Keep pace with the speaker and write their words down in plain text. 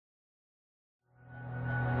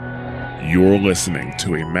You're listening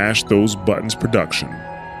to a Mash Those Buttons production.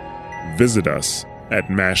 Visit us at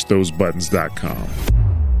mashthosebuttons.com.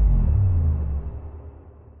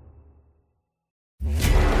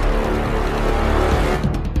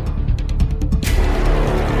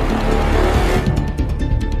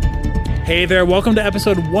 Hey there, welcome to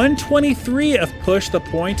episode 123 of Push the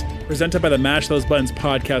Point, presented by the Mash Those Buttons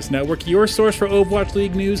podcast network, your source for Overwatch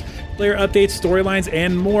League news, player updates, storylines,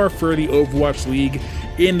 and more for the Overwatch League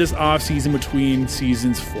in this off-season between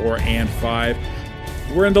seasons 4 and 5.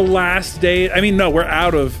 We're in the last day,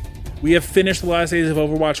 we have finished the last days of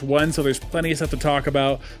Overwatch 1, so there's plenty of stuff to talk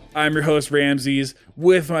about. I'm your host, Ramses,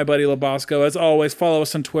 with my buddy Labosco. As always, follow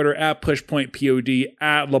us on Twitter at PushPointPod,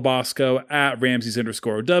 at Labosco, at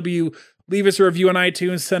Ramses_W. Leave us a review on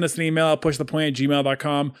iTunes. Send us an email at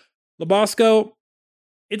pushthepoint@gmail.com. Labosco,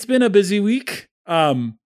 it's been a busy week.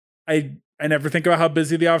 I never think about how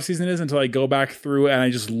busy the offseason is until I go back through and I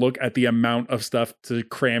just look at the amount of stuff to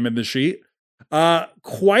cram in the sheet.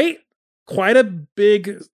 Quite a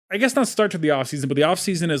big, I guess not start to the offseason, but the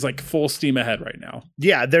offseason is like full steam ahead right now.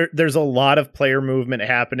 Yeah, there's a lot of player movement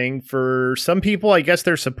happening. For some people, I guess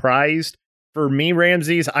they're surprised. For me,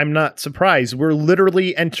 Ramses, I'm not surprised. We're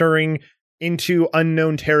literally entering into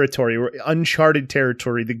unknown territory, or uncharted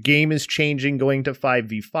territory. The game is changing, going to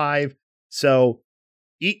 5v5. So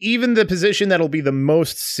even the position that'll be the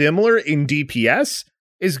most similar in DPS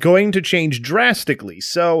is going to change drastically.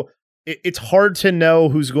 So it's hard to know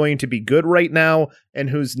who's going to be good right now and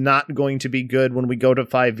who's not going to be good when we go to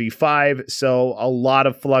 5v5. So a lot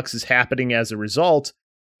of flux is happening as a result.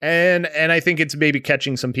 And I think it's maybe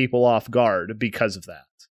catching some people off guard because of that.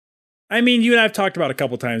 I mean, you and I have talked about it a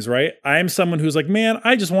couple times, right? I'm someone who's like, man,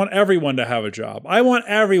 I just want everyone to have a job. I want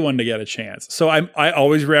everyone to get a chance. So I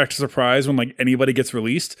always react to surprise when like anybody gets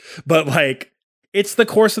released. But like, it's the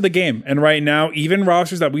course of the game. And right now, even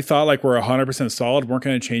rosters that we thought like were 100% solid, weren't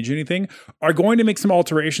going to change anything, are going to make some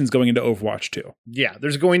alterations going into Overwatch 2. Yeah,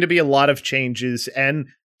 there's going to be a lot of changes. And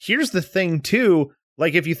here's the thing too.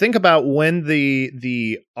 Like, if you think about when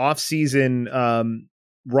the off-season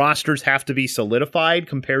rosters have to be solidified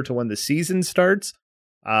compared to when the season starts,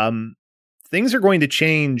 things are going to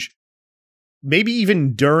change maybe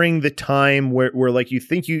even during the time where like you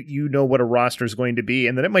think you know what a roster is going to be,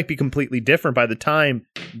 and then it might be completely different by the time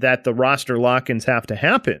that the roster lock-ins have to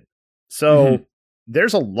happen. So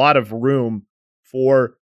there's a lot of room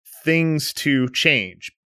for things to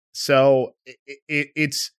change. So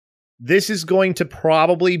this is going to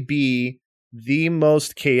probably be the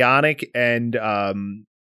most chaotic and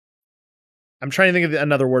I'm trying to think of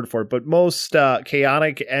another word for it, but most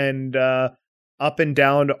chaotic and up and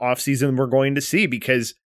down offseason we're going to see,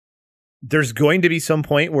 because there's going to be some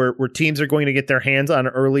point where teams are going to get their hands on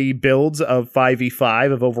early builds of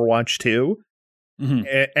 5v5 of Overwatch 2,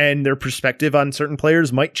 and their perspective on certain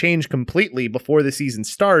players might change completely before the season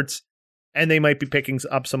starts, and they might be picking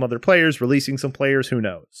up some other players, releasing some players, who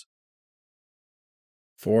knows.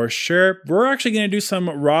 For sure. We're actually going to do some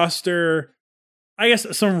roster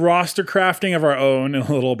crafting of our own in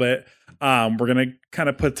a little bit. We're going to kind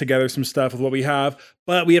of put together some stuff with what we have,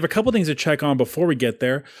 but we have a couple things to check on before we get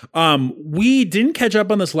there. We didn't catch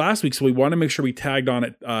up on this last week, so we want to make sure we tagged on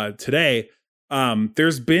it today.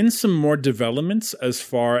 There's been some more developments as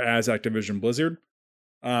far as Activision Blizzard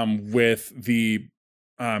with the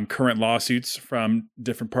current lawsuits from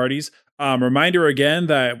different parties. Reminder again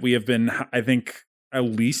that we have been, I think, at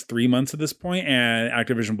least 3 months at this point, and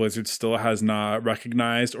Activision Blizzard still has not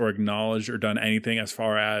recognized or acknowledged or done anything as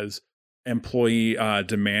far as employee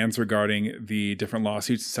demands regarding the different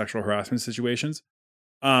lawsuits and sexual harassment situations.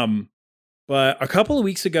 But a couple of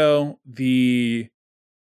weeks ago,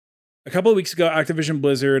 Activision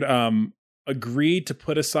Blizzard agreed to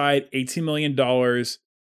put aside $18 million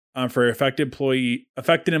for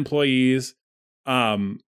affected employees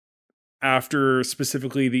after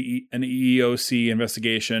specifically an EEOC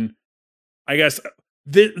investigation. I guess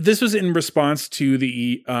this was in response to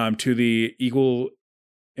the equal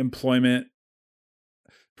employment,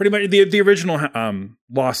 pretty much the original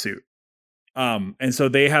lawsuit. And so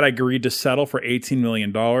they had agreed to settle for $18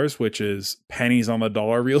 million, which is pennies on the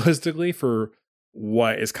dollar realistically for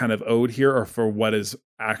what is kind of owed here, or for what is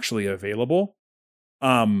actually available.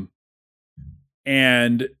 And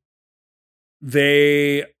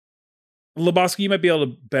Lebowski, you might be able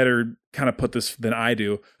to better kind of put this than I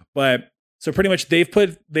do, but so pretty much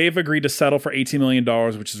they've agreed to settle for $18 million,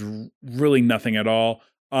 which is really nothing at all.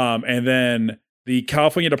 And then the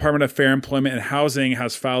California Department of Fair Employment and Housing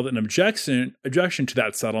has filed an objection to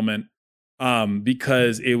that settlement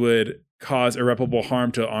because it would cause irreparable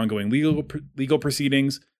harm to ongoing legal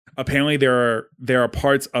proceedings. apparently there are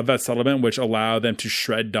parts of that settlement which allow them to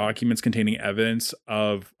shred documents containing evidence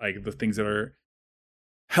of like the things that are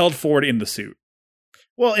held forward in the suit.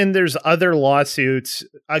 Well, and there's other lawsuits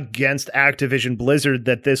against Activision Blizzard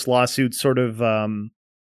that this lawsuit sort of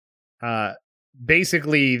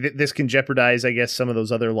basically this can jeopardize, I guess, some of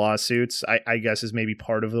those other lawsuits, I guess is maybe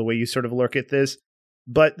part of the way you sort of look at this.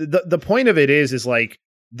 But the point of it is like,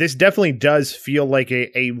 this definitely does feel like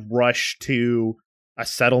a rush to a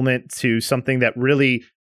settlement, to something that really,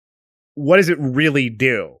 what does it really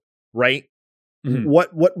do, right? Mm-hmm.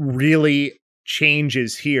 What really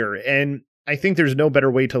changes here? And I think there's no better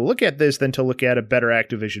way to look at this than to look at a better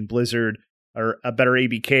Activision Blizzard or a better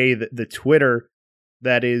ABK, the Twitter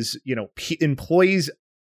that is, employees,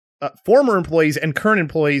 former employees and current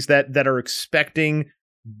employees that are expecting,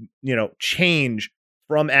 change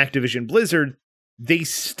from Activision Blizzard. They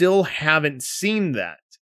still haven't seen that.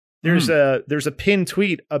 There's a pinned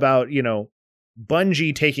tweet about,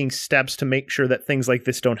 Bungie taking steps to make sure that things like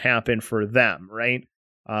this don't happen for them, right?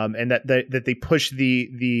 And that they push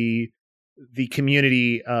the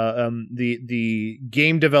community, the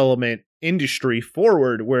game development industry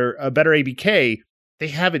forward, where a better ABK, they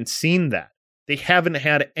haven't seen that. They haven't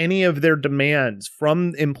had any of their demands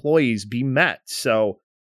from employees be met. So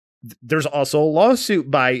there's also a lawsuit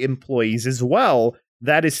by employees as well.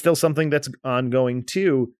 That is still something that's ongoing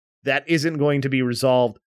too. That isn't going to be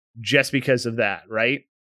resolved just because of that, right?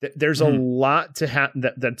 There's a lot to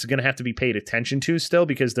that's going to have to be paid attention to still,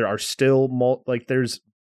 because there are still I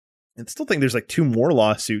still think there's like 2 more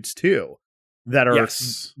lawsuits too that are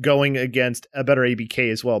going against a better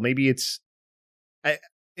ABK as well. Maybe it's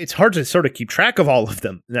hard to sort of keep track of all of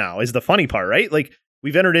them now, is the funny part, right? Like,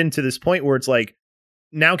 we've entered into this point where it's like,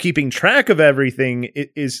 now keeping track of everything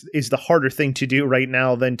is the harder thing to do right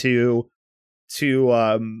now than to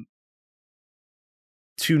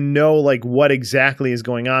know like what exactly is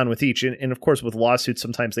going on with each. And of course, with lawsuits,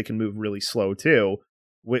 sometimes they can move really slow too,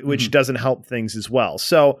 which doesn't help things as well.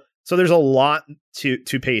 So there's a lot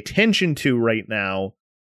to pay attention to right now.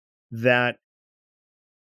 That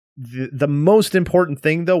the most important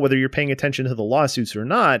thing, though, whether you're paying attention to the lawsuits or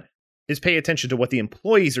not, is pay attention to what the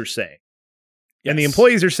employees are saying. Yes. And the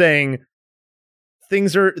employees are saying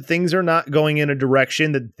things are not going in a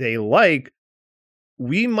direction that they like.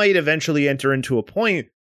 We might eventually enter into a point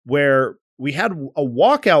where we had a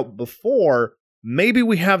walkout before. Maybe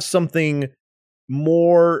we have something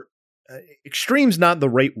more extreme's not the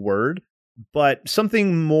right word, but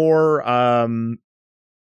something more,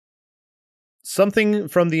 something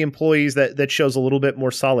from the employees that shows a little bit more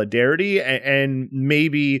solidarity and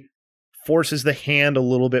maybe forces the hand a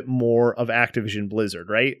little bit more of Activision Blizzard,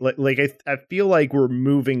 right? Like I feel like we're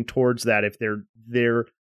moving towards that if their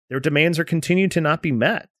demands are continuing to not be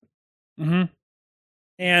met. Mm-hmm.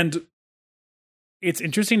 And it's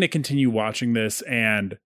interesting to continue watching this,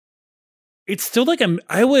 and it's still like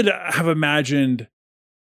I would have imagined.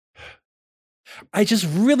 I just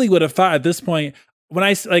really would have thought at this point, when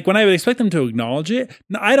I would expect them to acknowledge it.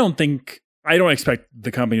 I don't expect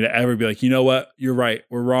the company to ever be like, you know what, you're right,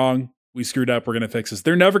 we're wrong, we screwed up, we're going to fix this.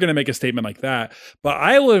 They're never going to make a statement like that. But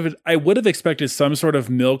I would have expected some sort of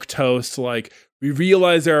milquetoast, like, we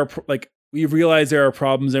realize there are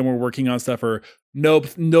problems and we're working on stuff, or nope,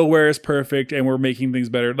 nowhere is perfect and we're making things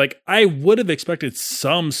better. Like, I would have expected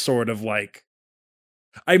some sort of like,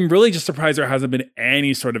 I'm really just surprised there hasn't been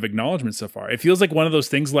any sort of acknowledgement so far. It feels like one of those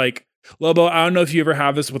things like, Lobo, I don't know if you ever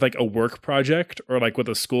have this with like a work project or like with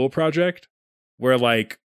a school project where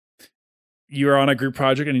like you're on a group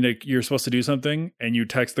project and you're supposed to do something and you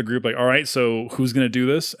text the group like, all right, so who's going to do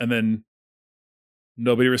this? And then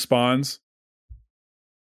nobody responds.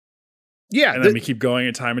 Yeah. And then we keep going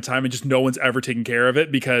at time and time and just no one's ever taken care of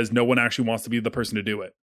it because no one actually wants to be the person to do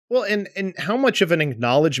it. Well, and how much of an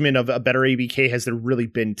acknowledgement of a better ABK has there really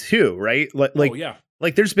been too, right?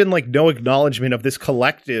 Like there's been like no acknowledgement of this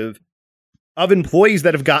collective of employees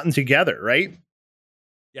that have gotten together, right?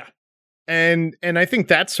 Yeah. And I think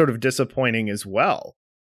that's sort of disappointing as well.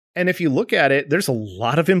 And if you look at it, there's a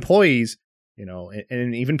lot of employees,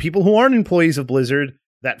 and even people who aren't employees of Blizzard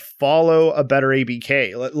that follow a better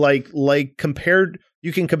ABK. Like compared,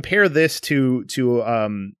 you can compare this to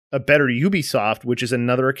a better Ubisoft, which is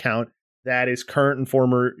another account that is current and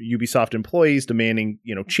former Ubisoft employees demanding,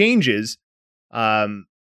 changes,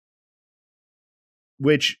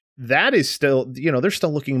 which that is still, they're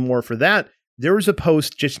still looking more for that. There was a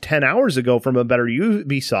post just 10 hours ago from a better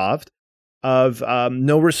Ubisoft of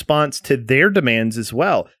no response to their demands as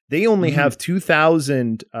well. They only have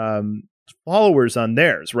 2,000 followers on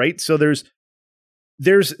theirs, right? So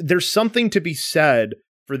there's something to be said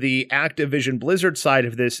for the Activision Blizzard side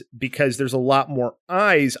of this, because there's a lot more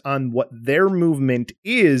eyes on what their movement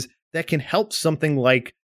is that can help something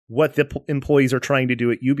like what the employees are trying to do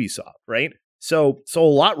at Ubisoft, right? So a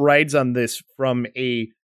lot rides on this from a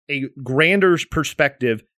grander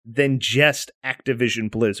perspective than just Activision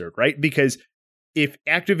Blizzard, right? Because if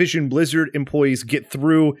Activision Blizzard employees get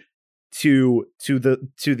through to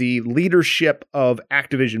the leadership of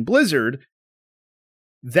Activision Blizzard,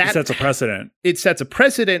 that it sets a precedent. It sets a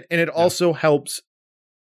precedent, and it also helps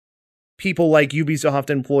people like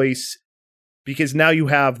Ubisoft employees, because now you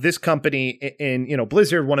have this company in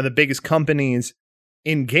Blizzard, one of the biggest companies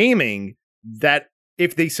in gaming, that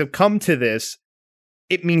if they succumb to this,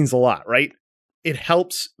 it means a lot, right? It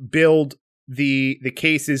helps build the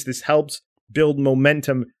cases. This helps build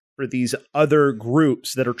momentum for these other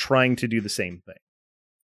groups that are trying to do the same thing.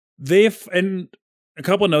 And a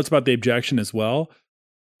couple of notes about the objection as well.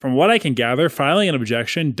 From what I can gather, filing an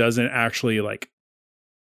objection doesn't actually, like,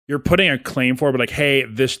 you're putting a claim for it, but like, hey,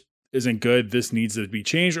 this isn't good, this needs to be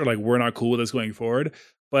changed, or like, we're not cool with this going forward.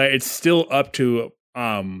 But it's still up to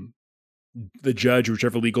the judge,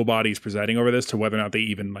 whichever legal body is presiding over this, to whether or not they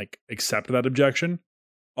even like accept that objection.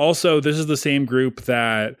 Also, this is the same group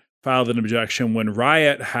that filed an objection when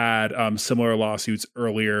Riot had similar lawsuits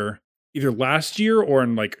earlier, either last year or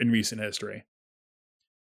in recent history.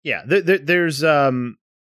 Yeah,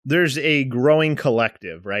 there's a growing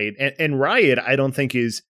collective, right? And Riot, I don't think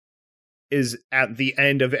is at the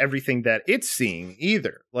end of everything that it's seeing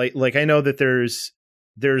either. Like I know that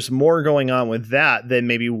there's more going on with that than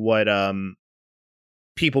maybe what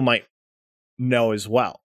people might know as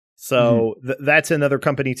well. So that's another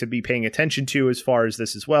company to be paying attention to as far as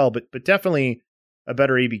this as well. But definitely a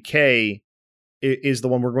Better ABK is the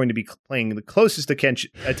one we're going to be paying the closest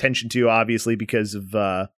attention to, obviously, because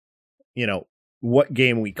of what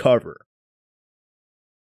game we cover.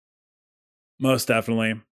 Most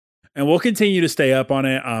definitely. And we'll continue to stay up on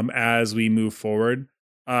it as we move forward.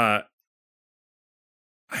 I'm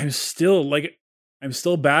still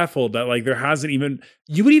baffled that like there hasn't even,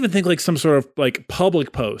 you would even think like some sort of like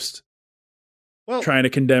public post trying to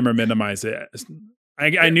condemn or minimize it.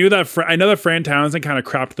 I know that Fran Townsend kind of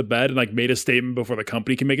crapped the bed and like made a statement before the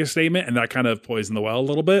company can make a statement, and that kind of poisoned the well a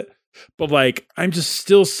little bit. But like, I'm just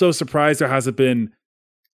still so surprised there hasn't been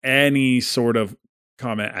any sort of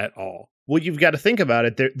comment at all. Well, you've got to think about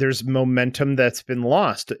it. There's momentum that's been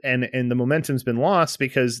lost, and the momentum's been lost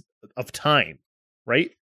because of time,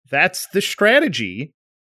 right? That's the strategy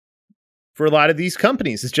for a lot of these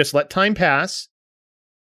companies, is just let time pass,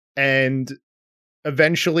 and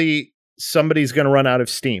eventually somebody's going to run out of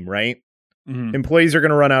steam, right? Mm-hmm. Employees are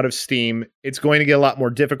going to run out of steam. It's going to get a lot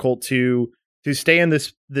more difficult to stay in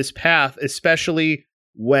this path, especially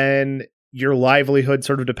when your livelihood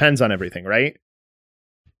sort of depends on everything, right?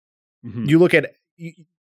 Mm-hmm.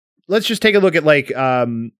 Let's just take a look at like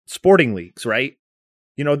sporting leagues, right?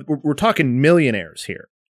 We're talking millionaires here.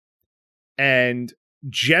 And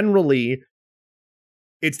generally,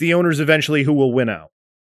 it's the owners eventually who will win out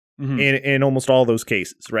in almost all those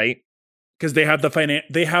cases, right? Because they have the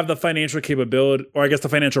financial capability, or I guess the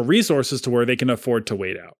financial resources to where they can afford to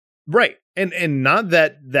wait out. Right. And not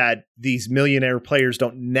that these millionaire players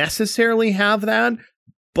don't necessarily have that,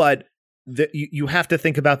 but you have to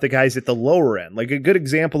think about the guys at the lower end. Like a good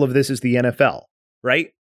example of this is the NFL,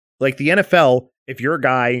 right? Like the NFL, if you're a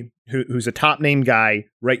guy who's a top name guy,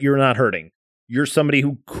 right, you're not hurting. You're somebody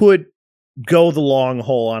who could go the long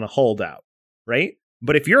haul on a holdout, right?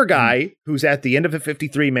 But if you're a guy who's at the end of a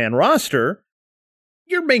 53-man roster,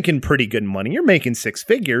 you're making pretty good money. You're making six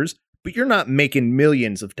figures, but you're not making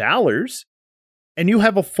millions of dollars. And you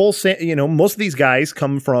have a full, most of these guys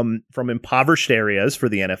come from impoverished areas for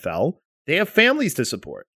the NFL. They have families to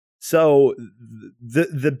support. So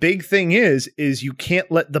the big thing is you can't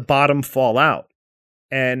let the bottom fall out.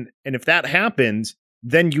 And if that happens,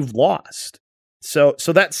 then you've lost. So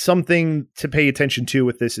that's something to pay attention to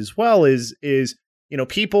with this as well is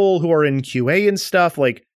people who are in QA and stuff,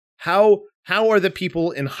 like how are the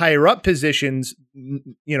people in higher up positions,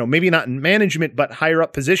 maybe not in management, but higher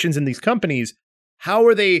up positions in these companies, how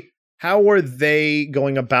are they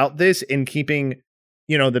going about this in keeping,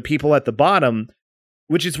 the people at the bottom,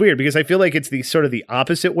 which is weird because I feel like it's the sort of the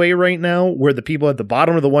opposite way right now, where the people at the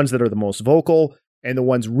bottom are the ones that are the most vocal and the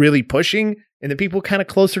ones really pushing, and the people kind of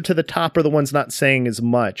closer to the top are the ones not saying as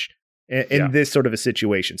much in this sort of a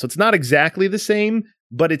situation. So it's not exactly the same,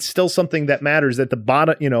 but it's still something that matters, that the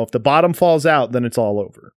bottom, if the bottom falls out, then it's all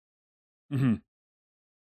over. Mm-hmm.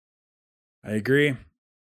 I agree.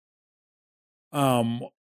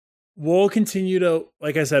 We'll continue to,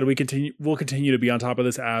 like I said, we'll continue to be on top of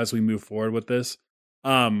this as we move forward with this.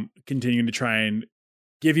 continuing to try and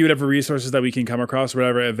give you whatever resources that we can come across,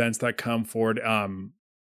 whatever events that come forward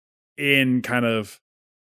in kind of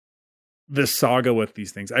the saga with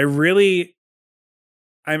these things.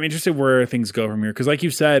 I'm interested where things go from here, because like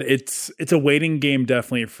you said, it's a waiting game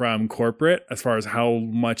definitely from corporate as far as how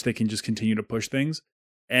much they can just continue to push things.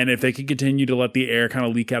 And if they can continue to let the air kind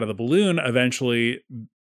of leak out of the balloon, eventually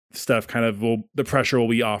stuff kind of the pressure will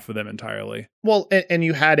be off of them entirely. Well, and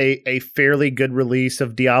you had a fairly good release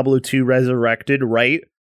of Diablo 2 Resurrected, right?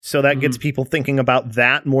 So that gets people thinking about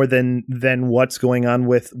that more than what's going on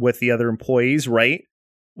with the other employees, right?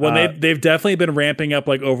 Well, they've definitely been ramping up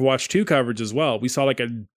like Overwatch 2 coverage as well. We saw like a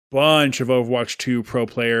bunch of Overwatch 2 pro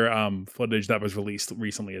player footage that was released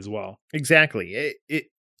recently as well. Exactly. It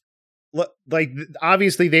like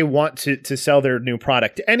obviously they want to sell their new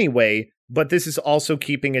product anyway, but this is also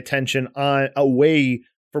keeping attention away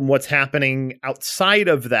from what's happening outside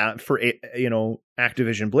of that for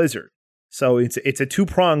Activision Blizzard. So it's a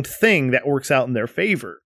two-pronged thing that works out in their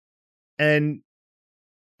favor. And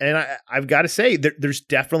I've got to say, there's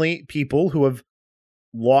definitely people who have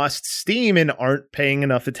lost steam and aren't paying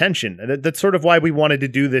enough attention. And that's sort of why we wanted to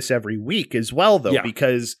do this every week as well, though,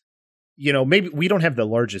 because, maybe we don't have the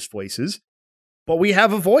largest voices, but we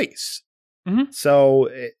have a voice. Mm-hmm. So,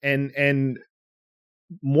 and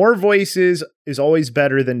more voices is always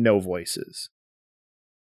better than no voices.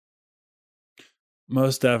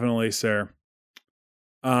 Most definitely, sir.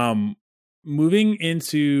 Moving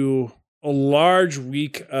into a large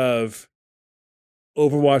week of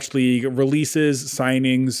Overwatch League releases,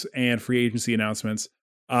 signings, and free agency announcements.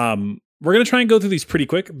 We're going to try and go through these pretty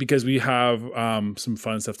quick because we have some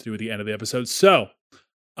fun stuff to do at the end of the episode. So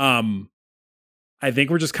I think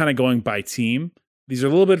we're just kind of going by team. These are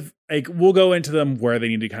a little bit like we'll go into them where they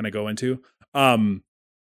need to kind of go into.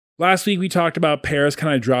 Last week we talked about Paris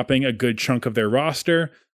kind of dropping a good chunk of their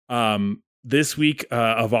roster. This week,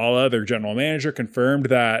 Avala, their general manager, confirmed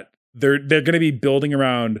that they're going to be building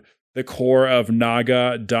around the core of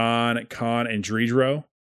Naga, Dawn, Khan, and Dredro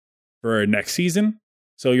for next season.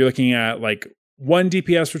 So you're looking at like one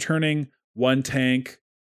DPS returning, one tank,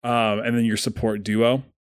 and then your support duo.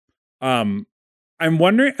 I'm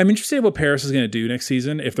interested in what Paris is going to do next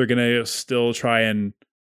season, if they're going to still try and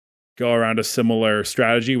go around a similar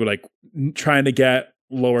strategy with like trying to get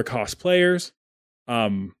lower cost players.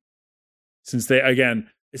 Since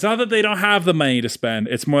it's not that they don't have the money to spend,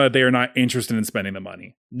 it's more that they are not interested in spending the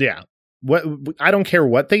money. Yeah. I don't care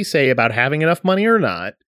what they say about having enough money or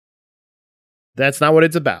not. That's not what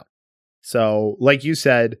it's about. So, like you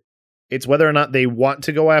said, it's whether or not they want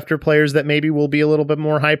to go after players that maybe will be a little bit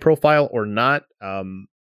more high profile or not. From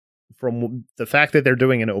the fact that they're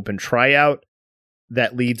doing an open tryout,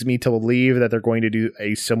 that leads me to believe that they're going to do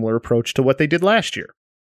a similar approach to what they did last year.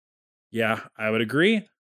 Yeah, I would agree.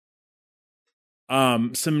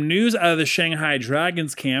 Some news out of the Shanghai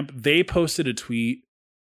Dragons camp. They posted a tweet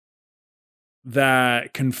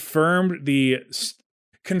that confirmed the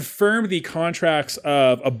contracts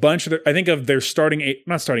of a bunch of their starting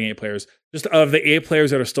eight players, just of the 8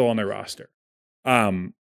 players that are still on their roster.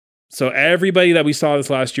 So everybody that we saw this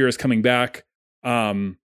last year is coming back.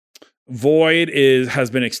 Void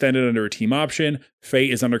has been extended under a team option.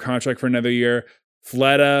 Fate is under contract for another year.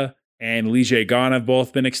 Fleta and Li Jaegan have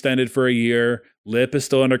both been extended for a year. Lip is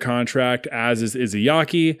still under contract, as is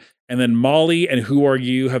Izayaki. And then Molly and Who Are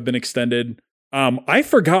You have been extended. I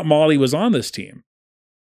forgot Molly was on this team.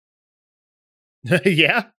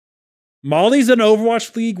 Yeah. Molly's an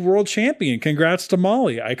Overwatch League world champion. Congrats to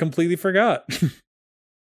Molly. I completely forgot.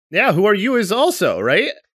 Yeah, Who Are You is also,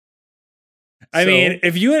 right? I mean,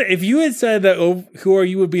 if you had said that Who Are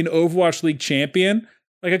You would be an Overwatch League champion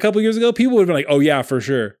like a couple years ago, people would have been like, oh yeah, for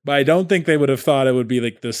sure. But I don't think they would have thought it would be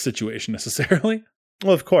like this situation necessarily.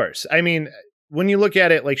 Well, of course. I mean, when you look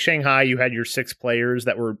at it like Shanghai, you had your 6 players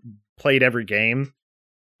that were played every game.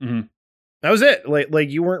 Mm-hmm. That was it. Like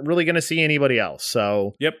you weren't really going to see anybody else.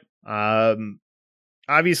 So, yep.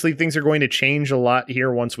 Obviously things are going to change a lot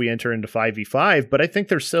here once we enter into 5v5, but I think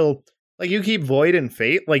they're still like you keep Void and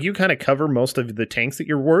Fate, like you kind of cover most of the tanks that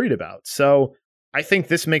you're worried about. So I think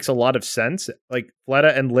this makes a lot of sense. Like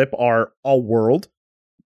Fleta and Lip are all world.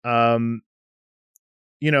 Is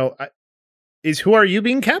Who Are You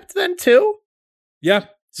being kept then too? Yeah.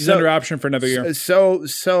 He's under option for another year.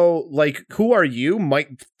 So like Who Are You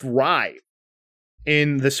might thrive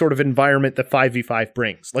in the sort of environment that 5v5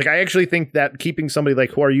 brings. Like I actually think that keeping somebody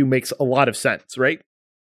like Who Are You makes a lot of sense, right?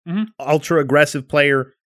 Mm-hmm. Ultra aggressive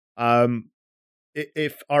player.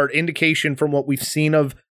 If our indication from what we've seen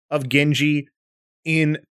of Genji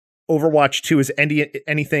in Overwatch 2 is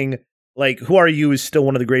anything, like Who Are You is still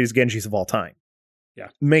one of the greatest Genjis of all time.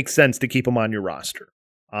 makes sense to keep him on your roster.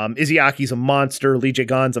 Izyaki's a monster. Lee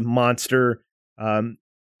Jae-gon's a monster. And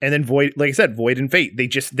then Void, like I said, Void and Fate,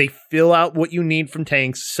 they fill out what you need from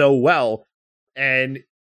tanks so well. And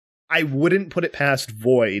I wouldn't put it past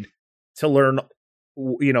Void to learn,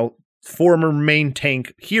 former main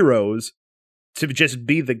tank heroes to just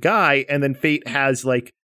be the guy. And then Fate has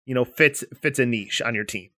fits a niche on your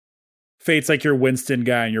team. Fate's like your Winston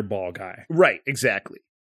guy and your ball guy. Right. Exactly.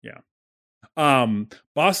 Yeah.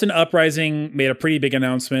 Boston Uprising made a pretty big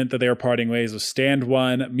announcement that they were parting ways with Stand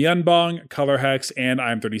One, Myeonbong, Color Hex, and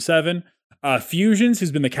I'm37. Fusions,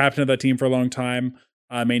 who's been the captain of that team for a long time,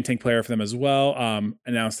 main tank player for them as well,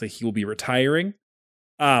 announced that he will be retiring.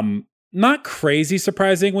 Not crazy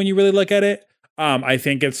surprising when you really look at it. I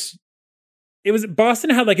think Boston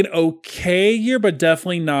had like an okay year, but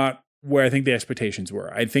definitely not where I think the expectations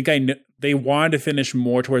were. I think they wanted to finish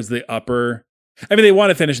more towards the upper. I mean, they want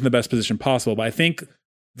to finish in the best position possible, but I think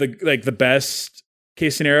the best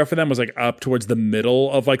case scenario for them was like up towards the middle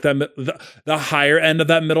of like the higher end of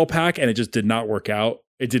that middle pack, and it just did not work out.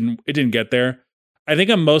 It didn't get there. I think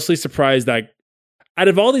I'm mostly surprised that out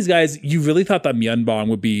of all these guys, you really thought that Myeonbong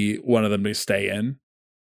would be one of them to stay in.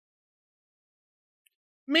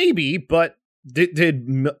 Maybe, but did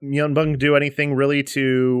Myeonbong do anything really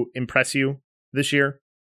to impress you this year?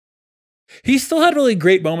 He still had really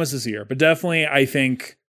great moments this year, but definitely I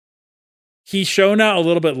think he's shown out a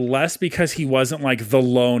little bit less because he wasn't like the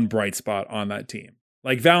lone bright spot on that team.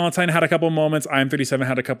 Like Valentine had a couple moments, I'm37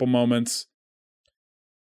 had a couple moments.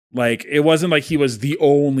 Like it wasn't like he was the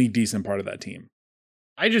only decent part of that team.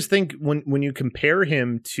 I just think when you compare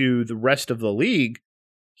him to the rest of the league,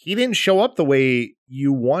 he didn't show up the way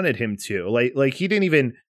you wanted him to. Like he didn't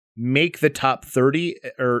even make the top 30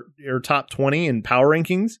 or top 20 in power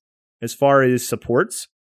rankings as far as supports,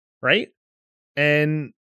 right?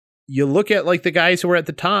 And you look at like the guys who were at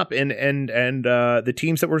the top and the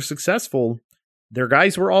teams that were successful, their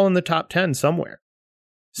guys were all in the top 10 somewhere.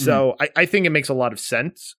 So I think it makes a lot of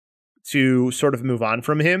sense to sort of move on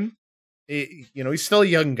from him. He's still a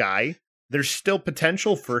young guy. There's still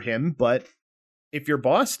potential for him, but if you're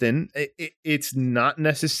Boston, it's not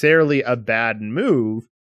necessarily a bad move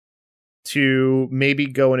to maybe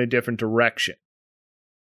go in a different direction.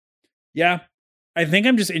 Yeah. I think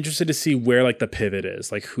I'm just interested to see where like the pivot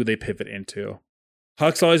is, like who they pivot into.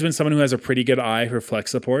 Huck's always been someone who has a pretty good eye for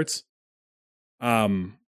flex supports.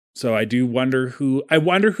 So I do wonder who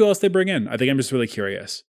else they bring in. I think I'm just really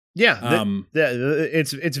curious. Yeah.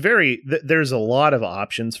 It's very, there's a lot of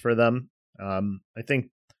options for them. I think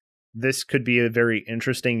this could be a very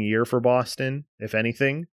interesting year for Boston, if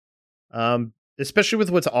anything. Especially with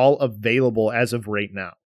what's all available as of right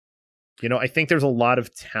now. I think there's a lot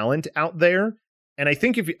of talent out there. And I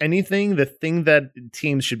think if anything, the thing that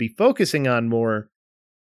teams should be focusing on more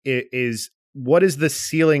is what is the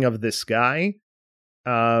ceiling of this guy?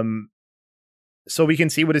 So we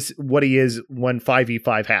can see what he is when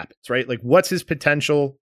 5v5 happens, right? Like what's his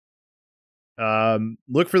potential?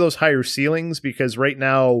 Look for those higher ceilings because right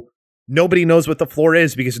now nobody knows what the floor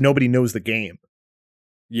is because nobody knows the game.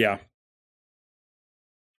 Yeah.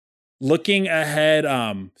 Looking ahead,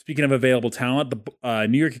 speaking of available talent, the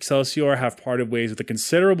New York Excelsior have parted ways with a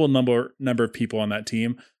considerable number of people on that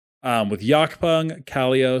team, with Yakpung,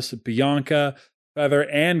 Kalios, Bianca, Feather,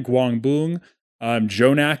 and Gwangbung.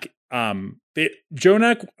 Jonak,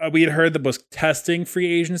 we had heard that was testing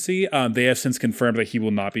free agency. They have since confirmed that he will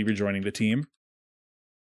not be rejoining the team.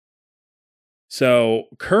 So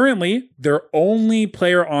currently, their only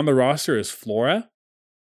player on the roster is Flora.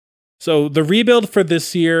 So the rebuild for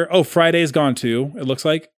this year, Friday's gone too, it looks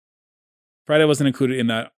like. Friday wasn't included in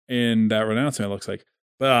that announcement, it looks like.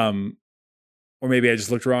 But or maybe I just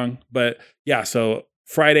looked wrong. But yeah, so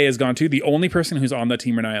Friday is gone too. The only person who's on that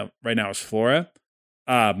team right now is Flora.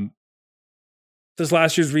 This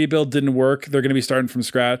last year's rebuild didn't work. They're going to be starting from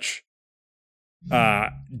scratch.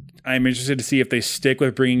 I'm interested to see if they stick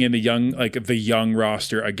with bringing in the young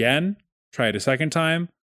roster again, try it a second time,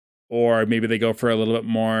 or maybe they go for a little bit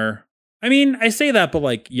more. I mean, I say that, but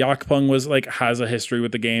like Yakpung was like has a history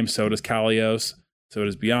with the game. So does Kalios. So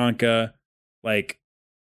does Bianca. Like,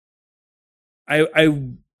 I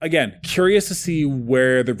again curious to see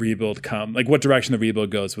where the rebuild what direction the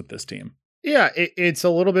rebuild goes with this team. Yeah, it's a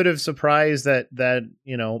little bit of surprise that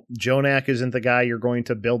Jonak isn't the guy you're going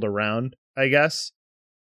to build around. I guess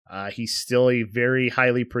he's still a very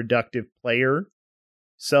highly productive player.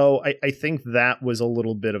 So I think that was a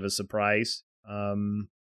little bit of a surprise.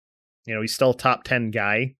 He's still a top 10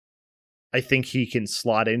 guy. I think he can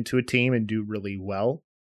slot into a team and do really well.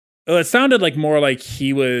 Well, it sounded like more like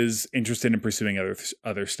he was interested in pursuing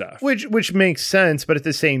other stuff. Which makes sense, but at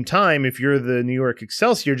the same time, if you're the New York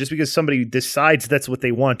Excelsior, just because somebody decides that's what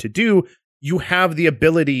they want to do, you have the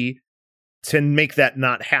ability to make that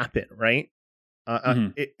not happen, right?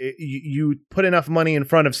 You put enough money in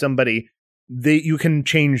front of somebody, you can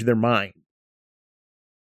change their mind.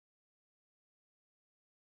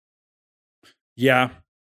 Yeah,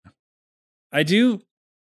 I do.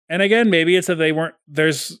 And again, maybe it's that they weren't.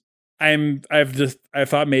 I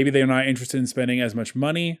thought maybe they're not interested in spending as much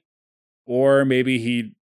money, or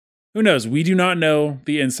maybe who knows? We do not know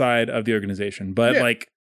the inside of the organization, but like,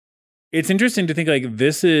 it's interesting to think like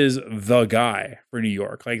this is the guy for New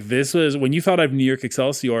York. Like this was when you thought of New York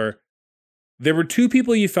Excelsior, there were two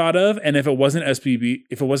people you thought of, and if it wasn't SBB,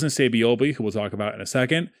 if it wasn't Sabiolby, who we'll talk about in a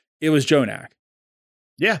second, it was Jonak.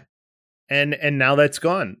 Yeah. And now that's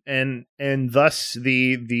gone. And thus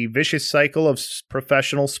the vicious cycle of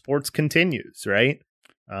professional sports continues, right?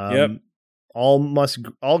 Yep.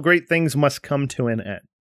 All great things must come to an end,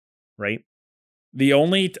 right? The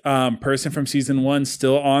only person from season 1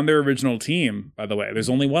 still on their original team, by the way, there's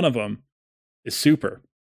only one of them, is Super.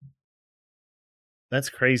 That's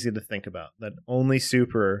crazy to think about. That only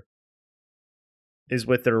Super is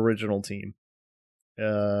with their original team.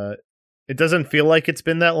 It doesn't feel like it's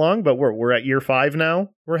been that long, but we're at year 5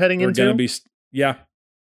 now. We're heading into. Gonna be, yeah.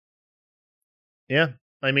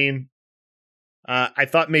 I mean, I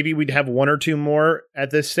thought maybe we'd have 1 or 2 more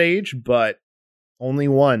at this stage, but only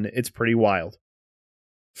 1. It's pretty wild.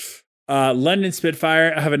 London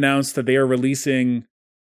Spitfire have announced that they are releasing,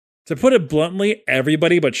 to put it bluntly,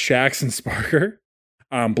 everybody but Shax and Sparker.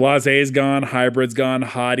 Blase's gone, Hybrid's gone,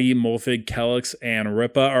 Hottie, Molfig, Kelix, and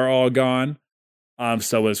Ripa are all gone.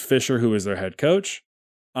 So is Fisher, who is their head coach.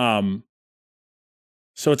 So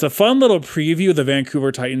it's a fun little preview of the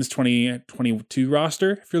Vancouver Titans 2022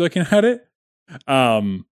 roster, if you're looking at it. I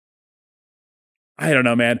don't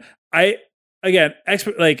know, man.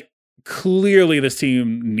 Clearly this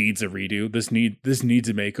team needs a redo. This needs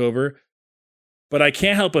a makeover. But I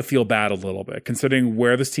can't help but feel bad a little bit, considering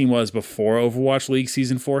where this team was before Overwatch League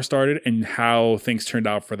Season 4 started and how things turned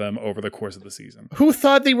out for them over the course of the season. Who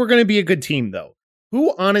thought they were going to be a good team, though?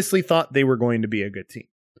 Who honestly thought they were going to be a good team?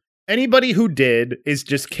 Anybody who did is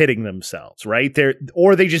just kidding themselves, right?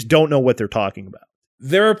 Or they just don't know what they're talking about.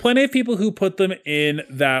 There are plenty of people who put them in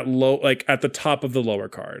that low, like at the top of the lower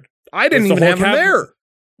card. I didn't even have them there.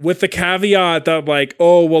 With the caveat that like,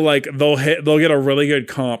 oh, well, like they'll get a really good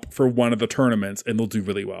comp for one of the tournaments and they'll do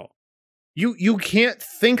really well. You can't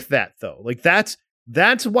think that though. Like that's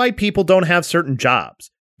why people don't have certain jobs,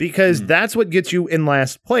 because that's what gets you in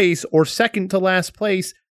last place or second to last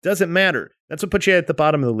place. Doesn't matter. That's what puts you at the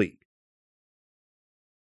bottom of the league.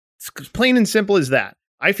 It's plain and simple as that.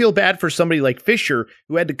 I feel bad for somebody like Fisher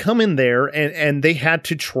who had to come in there and they had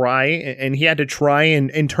to try and he had to try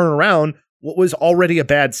and turn around what was already a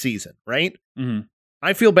bad season, right? Mm-hmm.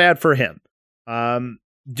 I feel bad for him.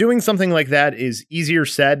 Doing something like that is easier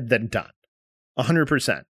said than done.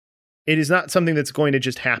 100%. It is not something that's going to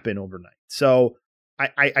just happen overnight. So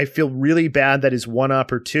I feel really bad that his one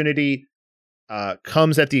opportunity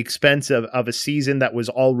comes at the expense of a season that was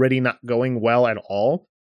already not going well at all.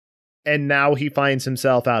 And now he finds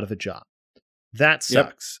himself out of a job. That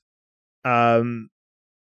sucks. Yep.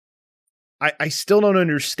 I still don't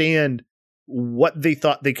understand what they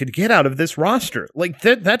thought they could get out of this roster. Like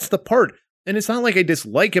that's the part. And it's not like I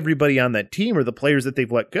dislike everybody on that team or the players that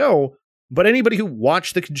they've let go, but anybody who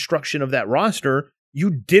watched the construction of that roster, you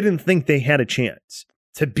didn't think they had a chance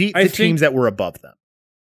to beat the teams that were above them.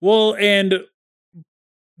 Well, and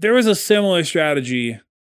there was a similar strategy,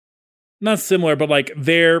 not similar, but like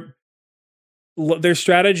their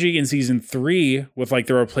strategy in season 3 with like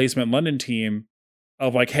the replacement London team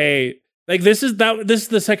of like, hey, like this is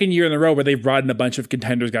the second year in a row where they've brought in a bunch of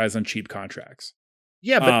Contenders guys on cheap contracts.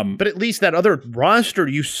 Yeah, but at least that other roster,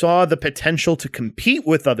 you saw the potential to compete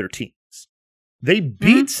with other teams. They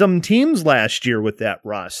beat some teams last year with that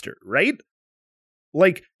roster, right?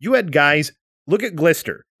 Like you had guys, look at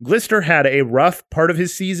Glister. Glister had a rough part of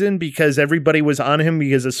his season because everybody was on him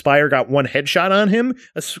because Aspire got one headshot on him.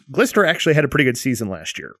 Glister actually had a pretty good season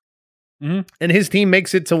last year. Mm-hmm. And his team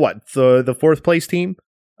makes it to what? The 4th place team?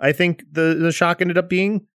 I think the Shock ended up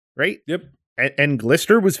being, right? Yep. And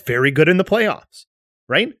Glister was very good in the playoffs,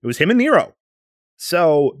 right? It was him and Nero.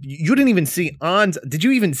 So you didn't even see Ons. Did you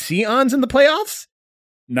even see Ons in the playoffs?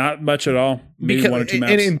 Not much at all. Maybe 1 or 2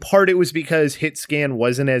 maps. And in part it was because hit scan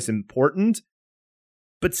wasn't as important.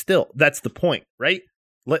 But still, that's the point, right?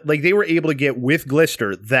 Like they were able to get with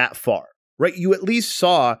Glister that far, right? You at least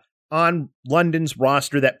saw on London's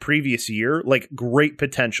roster that previous year, like great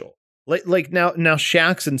potential. Like now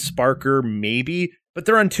Shax and Sparker maybe, but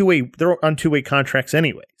they're on two-way contracts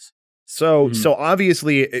anyways. So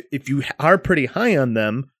obviously, if you are pretty high on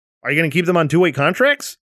them, are you going to keep them on two-way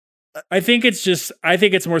contracts? I think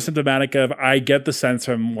it's more symptomatic of, I get the sense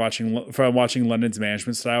from watching London's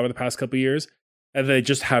management style over the past couple of years, and they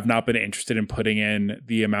just have not been interested in putting in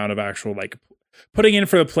the amount of actual, like, putting in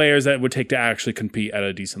for the players that would take to actually compete at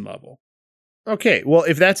a decent level. Okay, well,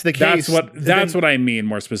 if that's the case, that's what I mean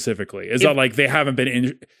more specifically. Is that like they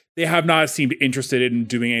have not seemed interested in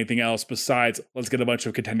doing anything else besides, let's get a bunch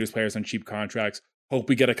of Contenders players on cheap contracts, hope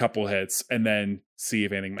we get a couple hits, and then see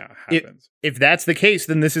if anything happens. If that's the case,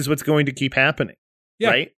 then this is what's going to keep happening,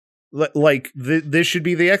 right? This should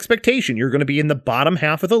be the expectation. You're going to be in the bottom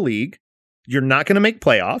half of the league. You're not going to make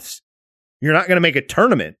playoffs. You're not going to make a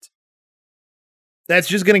tournament. That's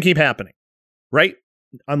just going to keep happening, right?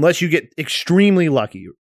 Unless you get extremely lucky.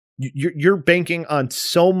 You're banking on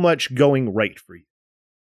so much going right for you.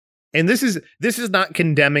 And this is not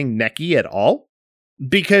condemning Neki at all,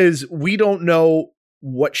 because we don't know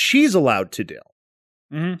what she's allowed to do.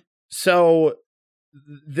 Mm-hmm. So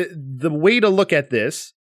the way to look at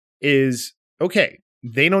this is, okay,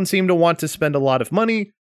 they don't seem to want to spend a lot of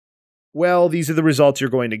money. Well, these are the results you're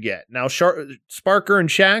going to get. Now, Sparker and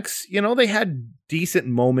Shax, they had decent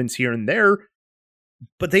moments here and there,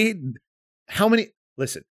 but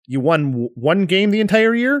listen, you won one game the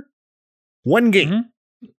entire year? One game.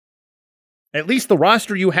 Mm-hmm. At least the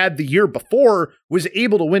roster you had the year before was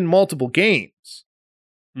able to win multiple games.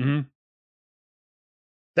 Mm-hmm.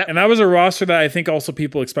 That was a roster that I think also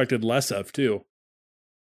people expected less of, too.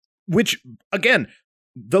 Which, again,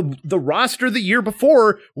 the roster the year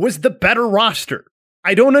before was the better roster.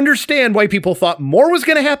 I don't understand why people thought more was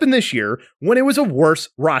going to happen this year when it was a worse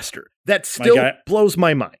roster. That still blows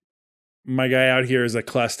my mind. My guy out here is a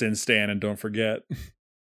Cleston stan, and don't forget.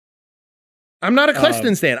 I'm not a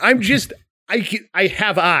Cleston stan. I'm just, I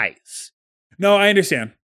have eyes. No, I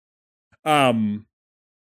understand.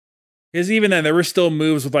 Because even then, there were still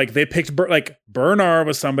moves with, like, they picked, like, Bernard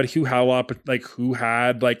was somebody who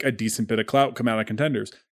had a decent bit of clout come out of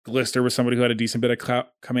Contenders. Glister was somebody who had a decent bit of clout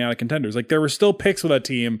coming out of Contenders. Like, there were still picks with that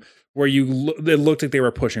team where it looked like they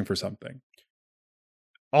were pushing for something.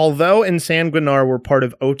 Although Insanguinar were part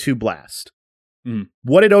of O2 Blast.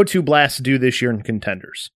 What did O2 Blast do this year in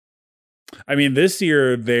Contenders? I mean, this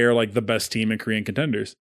year, they're, like, the best team in Korean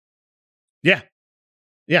Contenders. Yeah.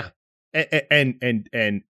 Yeah.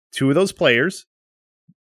 And two of those players,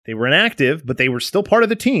 they were inactive, but they were still part of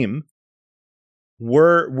the team,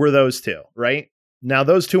 were those two, right? Now,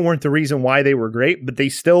 those two weren't the reason why they were great, but they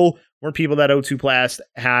still were people that O2 Blast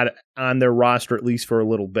had on their roster, at least for a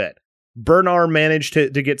little bit. Bernard managed to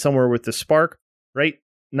get somewhere with the Spark, right?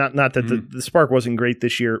 Not that the Spark wasn't great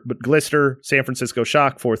this year, but Glister, San Francisco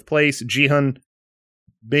Shock, 4th place. Jihan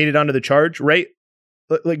made it onto the charge, right?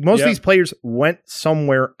 Like most of these players went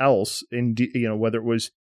somewhere else in, whether it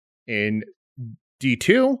was in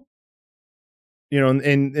D2,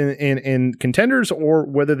 in Contenders, or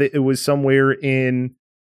whether it was somewhere in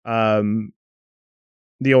the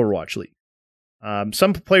Overwatch League.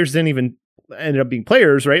 Some players didn't even end up being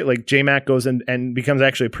players, right? Like J-Mac goes and becomes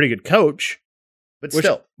actually a pretty good coach, but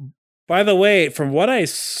still. By the way, from what I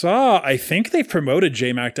saw, I think they've promoted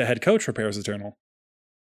J-Mac to head coach for Paris Eternal.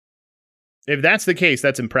 If that's the case,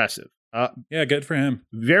 that's impressive. Yeah, good for him.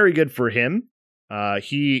 Very good for him.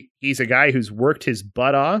 He's a guy who's worked his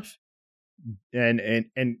butt off, and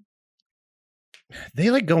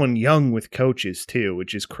they like going young with coaches too,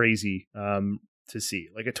 which is crazy to see.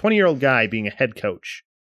 Like a 20-year-old guy being a head coach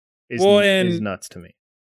is nuts to me.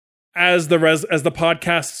 As the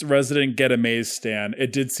podcast's resident Get Amazed stan,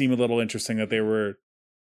 it did seem a little interesting that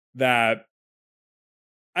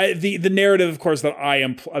the narrative, of course, that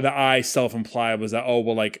I self-imply was that,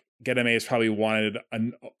 like, Get Amazed probably wanted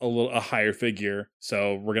a higher figure,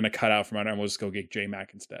 so we're gonna cut out from it and we'll just go get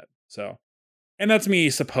J-Mac instead. So, and that's me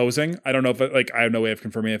supposing. I don't know if I have no way of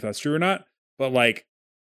confirming if that's true or not. But like,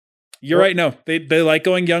 you're right. No, they like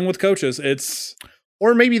going young with coaches.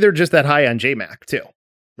 Or maybe they're just that high on J-Mac too,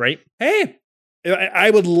 right? Hey, I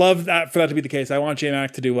would love that for that to be the case. I want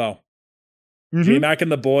J-Mac to do well. Mm-hmm. J-Mac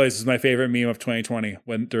and the boys is my favorite meme of 2020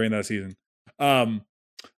 during that season.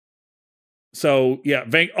 So yeah,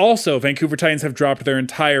 also Vancouver Titans have dropped their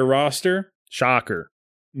entire roster. Shocker.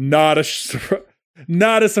 Not a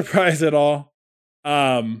surprise at all.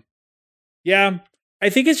 Yeah, I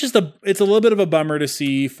think it's a little bit of a bummer to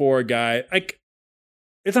see for a guy. Like,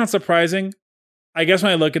 it's not surprising. I guess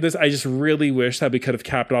when I look at this, I just really wish that we could have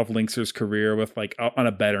capped off Lynxer's career with on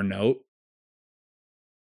a better note.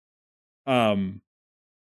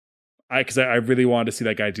 because I really wanted to see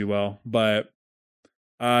that guy do well. But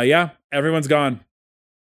yeah, everyone's gone.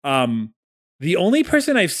 The only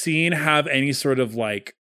person I've seen have any sort of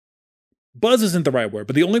like buzz isn't the right word,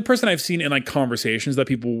 but the only person I've seen in like conversations that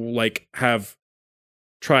people like have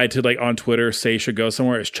tried to like on Twitter say should go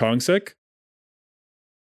somewhere is Chongsik.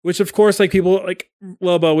 Which of course, like people like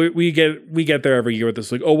Lobo, we get there every year with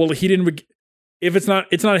this. Like, oh well, he didn't. If it's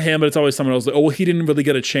not him, but it's always someone else. Like, oh well, he didn't really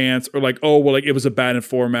get a chance, or like, oh well, like it was a bad in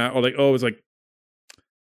format, or like, oh, it was like,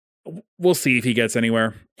 we'll see if he gets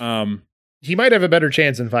anywhere. He might have a better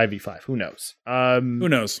chance in 5v5. Who knows? Who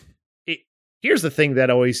knows? Here's the thing that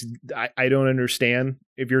always I don't understand.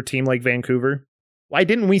 If you're a team like Vancouver, why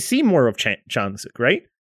didn't we see more of Chongsik? Right?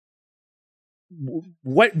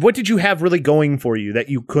 What did you have really going for you that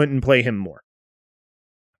you couldn't play him more?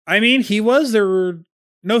 I mean, he was there.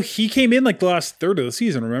 No, he came in like the last third of the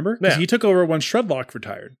season. Remember? Because he took over when Shredlock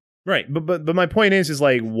retired. Right, but my point is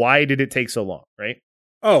like, why did it take so long? Right?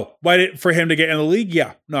 Oh, for him to get in the league?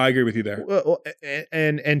 Yeah, no, I agree with you there. Well,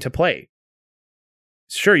 and to play.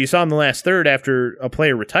 Sure, you saw him the last third after a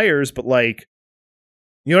player retires, but like,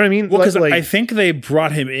 you know what I mean? Well, because like, I think they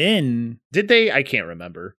brought him in. Did they? I can't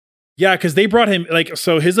remember. Yeah, because they brought him, like,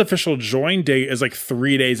 so his official join date is like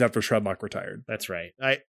 3 days after Shredlock retired. That's right.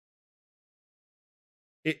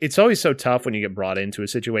 It's always so tough when you get brought into a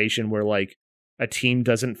situation where, like, a team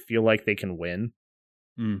doesn't feel like they can win.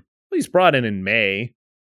 Well, he's brought in May.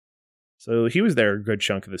 So he was there a good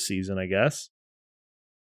chunk of the season, I guess.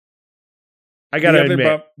 I gotta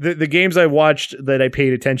admit, the games I watched that I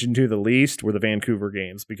paid attention to the least were the Vancouver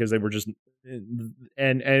games because they were just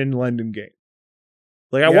and London games.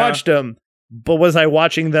 Like I watched them, but was I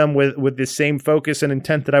watching them with the same focus and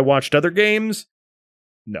intent that I watched other games?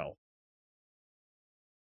 No.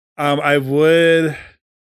 I would.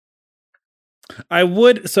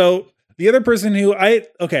 So the other person who I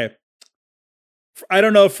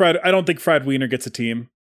don't know if I don't think Fred Wiener gets a team.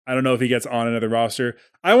 I don't know if he gets on another roster.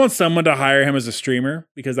 I want someone to hire him as a streamer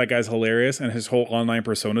because that guy's hilarious and his whole online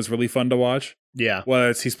persona is really fun to watch. Yeah. Whether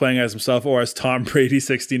it's he's playing as himself or as Tom Brady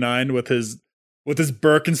 69 with his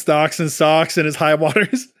Birkenstocks and socks and his high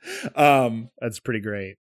waters. That's pretty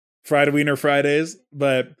great. Fried Wiener Fridays.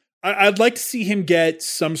 But I'd like to see him get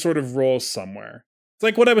some sort of role somewhere. It's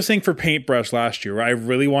like what I was saying for Paintbrush last year, where I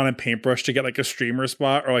really wanted Paintbrush to get like a streamer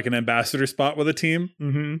spot or like an ambassador spot with a team.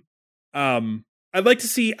 Mm-hmm. I'd like to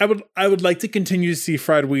see, I would like to continue to see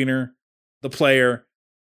Fried Wiener, the player,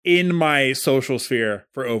 in my social sphere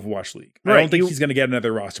for Overwatch League. Right. I don't think he's going to get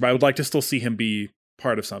another roster, but I would like to still see him be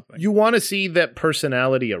part of something. You want to see that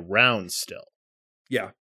personality around still. Yeah.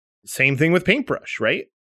 Same thing with Paintbrush, right?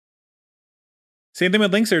 Same thing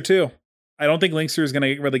with Linkster too. I don't think Linkster is going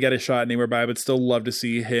to really get a shot anywhere, but I would still love to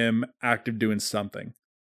see him active doing something.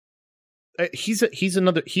 He's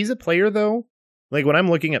a player though. Like when I'm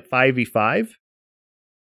looking at 5v5,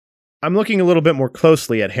 I'm looking a little bit more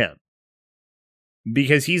closely at him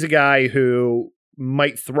because he's a guy who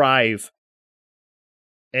might thrive.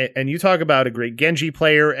 And you talk about a great Genji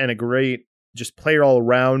player and a great just player all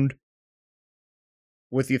around.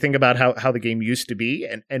 With you think about how the game used to be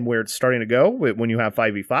and where it's starting to go when you have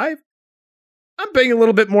 5v5. I'm paying a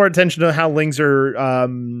little bit more attention to how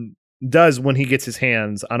Lingzer does when he gets his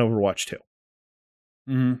hands on Overwatch 2.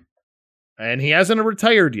 Mm-hmm. And he hasn't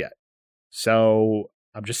retired yet. So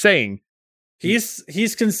I'm just saying. He's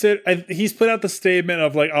put out the statement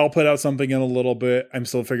of like, I'll put out something in a little bit. I'm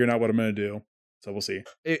still figuring out what I'm going to do. So we'll see.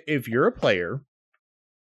 If you're a player,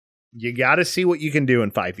 you got to see what you can do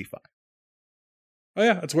in 5v5. Oh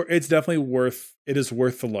yeah, it's definitely worth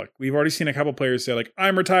the look. We've already seen a couple players say like,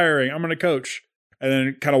 I'm retiring, I'm going to coach. And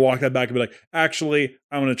then kind of walk that back and be like, actually,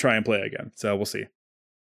 I'm going to try and play again. So we'll see.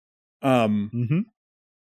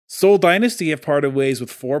 Seoul Dynasty have parted ways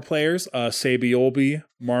with 4 players, Sabiolbi,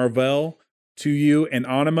 Marvel, Tuyu, and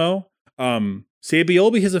Onimo.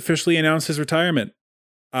 Sabiolbi has officially announced his retirement.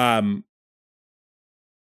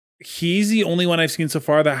 He's the only one I've seen so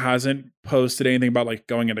far that hasn't posted anything about like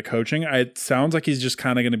going into coaching. It sounds like he's just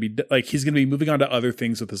kind of going to be like, he's going to be moving on to other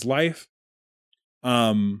things with his life.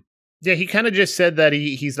 Yeah, he kind of just said that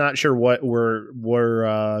he's not sure what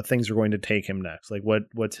where things are going to take him next. Like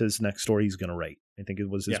what's his next story he's going to write. I think it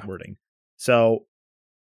was his wording. So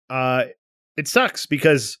it sucks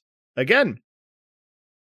because again,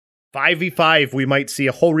 5v5 we might see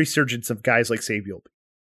a whole resurgence of guys like Sabiolbi.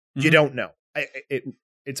 You don't know.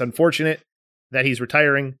 It's unfortunate that he's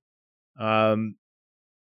retiring.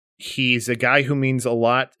 He's a guy who means a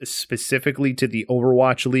lot specifically to the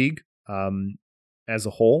Overwatch League as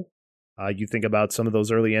a whole. You think about some of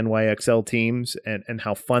those early NYXL teams and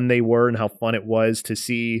how fun they were and how fun it was to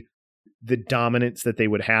see the dominance that they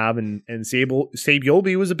would have, and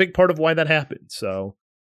Sabiolby was a big part of why that happened. So,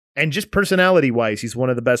 and just personality wise, he's one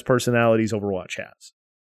of the best personalities Overwatch has.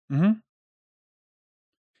 Mm-hmm.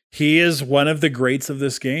 He is one of the greats of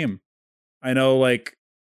this game. I know, like,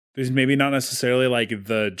 there's maybe not necessarily like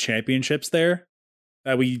the championships there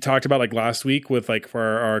that we talked about like last week with like for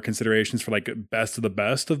our considerations for like best of the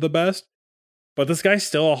best of the best. But this guy's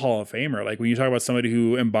still a Hall of Famer. Like when you talk about somebody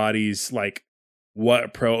who embodies like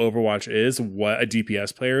what pro Overwatch is, what a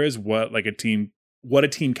DPS player is, what a team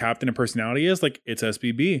captain and personality is, like it's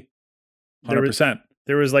SBB. 100%.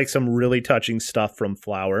 There was like some really touching stuff from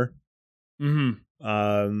Flower.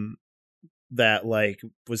 Mm-hmm. That like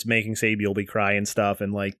was making Sabiolby cry and stuff,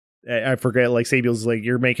 and like I forget, like Sabiel's like,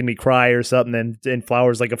 you're making me cry or something, and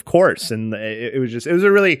Flower's like, of course, and it was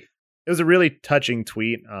a really touching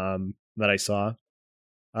tweet that I saw,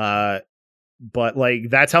 but like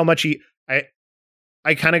that's how much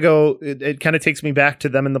I kind of go, it kind of takes me back to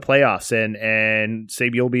them in the playoffs and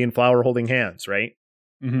Sabiolby and Flower holding hands, right?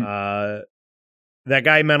 Mm-hmm. That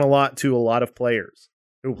guy meant a lot to a lot of players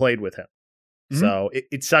who played with him. Mm-hmm. So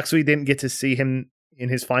it sucks we didn't get to see him in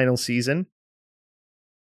his final season,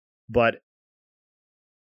 but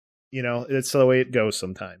you know, it's the way it goes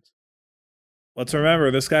sometimes. Let's remember,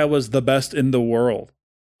 this guy was the best in the world.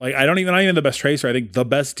 Like, not even the best Tracer. I think the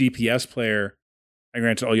best DPS player. And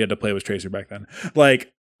granted, all you had to play was Tracer back then.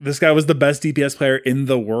 Like, this guy was the best DPS player in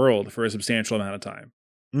the world for a substantial amount of time.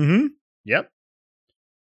 Mm-hmm. Yep.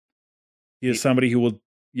 He is somebody who will...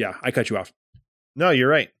 Yeah, I cut you off. No, you're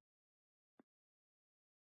right.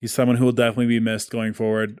 He's someone who will definitely be missed going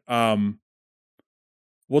forward. We'll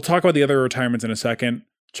talk about the other retirements in a second.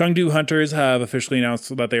 Chengdu Hunters have officially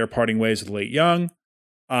announced that they are parting ways with Late Young.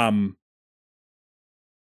 A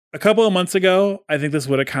couple of months ago, I think this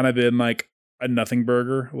would have kind of been like a nothing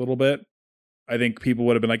burger a little bit. I think people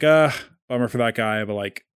would have been like, bummer for that guy, but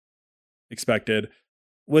like expected.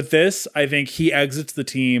 With this, I think he exits the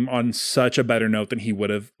team on such a better note than he would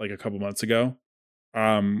have like a couple months ago.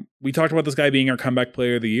 We talked about this guy being our comeback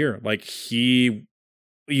player of the year. Like you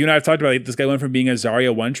and I have talked about it, this guy went from being a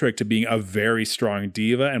Zarya one trick to being a very strong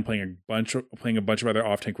diva and playing a bunch of other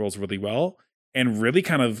off tank roles really well, and really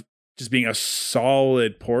kind of just being a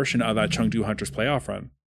solid portion of that Chengdu Hunters playoff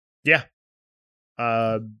run. Yeah.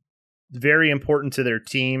 Very important to their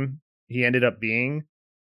team. He ended up being,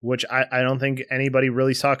 which I don't think anybody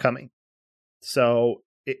really saw coming. So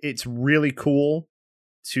it's really cool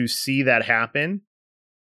to see that happen.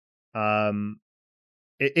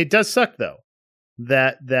 It does suck though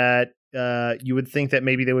that you would think that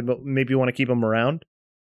maybe they would want to keep him around.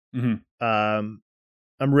 Mm-hmm.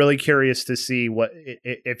 I'm really curious to see what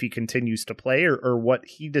if he continues to play or what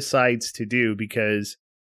he decides to do, because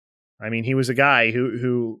I mean, he was a guy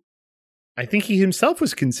who I think he himself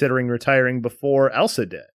was considering retiring before Elsa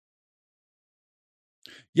did.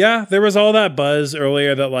 Yeah, there was all that buzz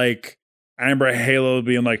earlier that like I remember Halo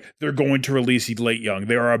being like, they're going to release Late Young.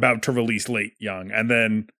 They are about to release Late Young. And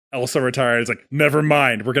then Elsa retired. It's like, never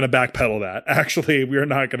mind. We're going to backpedal that. Actually, we are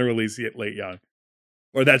not going to release Late Young.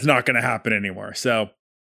 Or that's not going to happen anymore. So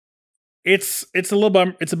it's a little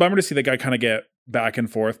bummer. It's a bummer to see the guy kind of get back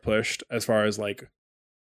and forth pushed as far as like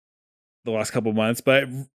the last couple of months. But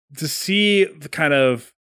to see the kind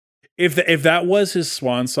of, if that was his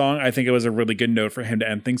swan song, I think it was a really good note for him to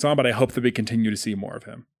end things on. But I hope that we continue to see more of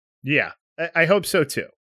him. Yeah, I hope so too.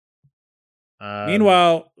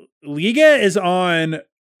 Meanwhile, Liga is on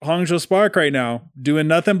Hangzhou Spark right now, doing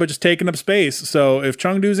nothing but just taking up space. So if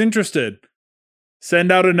Chengdu's interested,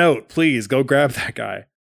 send out a note, please. Go grab that guy.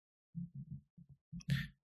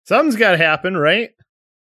 Something's got to happen, right?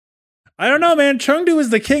 I don't know, man. Chengdu is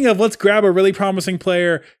the king of let's grab a really promising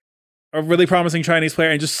player, a really promising Chinese player,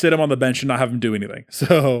 and just sit him on the bench and not have him do anything.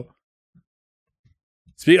 So,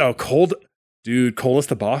 Coldest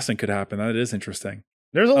to Boston could happen. That is interesting.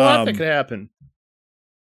 There's a lot that could happen.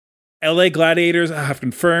 LA Gladiators have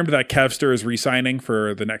confirmed that Kevster is re-signing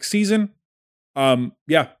for the next season.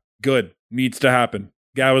 Yeah, good. Needs to happen.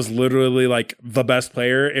 Guy was literally like the best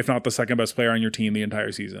player, if not the second best player on your team the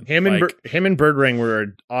entire season. Him and Birdring were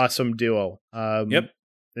an awesome duo. Yep.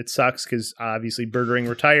 It sucks because obviously Birdring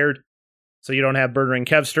retired, so you don't have Birdring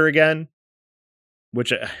Kevster again.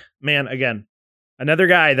 Which, man, again, another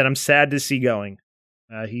guy that I'm sad to see going.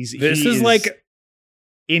 He is like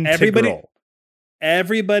integral.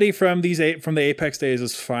 Everybody from the Apex days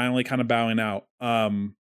is finally kind of bowing out.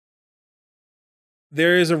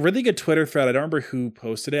 There is a really good Twitter thread. I don't remember who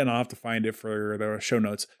posted it, and I'll have to find it for the show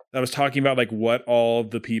notes. That was talking about like what all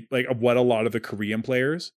the people, like what a lot of the Korean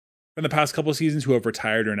players from the past couple of seasons who have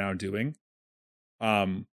retired are now doing.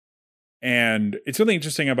 And it's really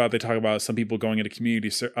interesting they talk about some people going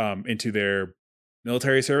into into their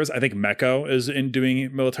military service. I think Meko is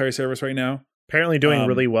doing military service right now. Apparently doing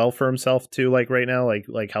really well for himself too, like right now,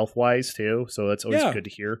 like health wise too. So that's always good to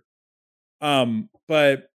hear.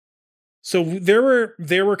 But so there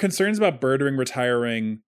were concerns about Birdring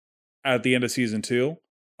retiring at the end of season 2.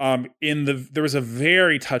 There was a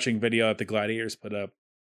very touching video that the Gladiators put up.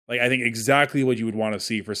 Like, I think exactly what you would want to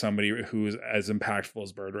see for somebody who's as impactful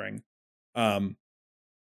as Birdring.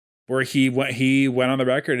 Where he went on the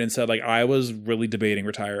record and said, like, I was really debating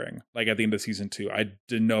retiring, like, at the end of season 2. I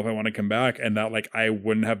didn't know if I want to come back, and that, like, I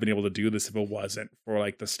wouldn't have been able to do this if it wasn't for,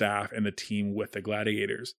 like, the staff and the team with the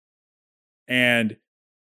Gladiators. And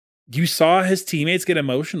you saw his teammates get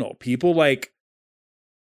emotional. People, like,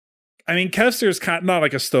 I mean, Kevster's not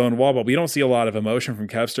like a stone wall, but we don't see a lot of emotion from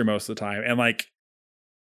Kevster most of the time. And, like,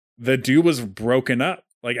 the dude was broken up,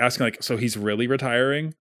 like, asking, like, so he's really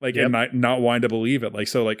retiring? Like, and not wanting to believe it. Like,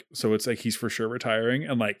 so it's like he's for sure retiring,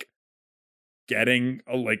 and like getting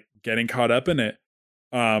caught up in it.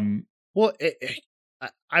 Well,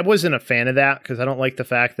 I wasn't a fan of that because I don't like the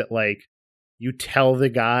fact that, like, you tell the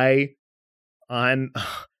guy on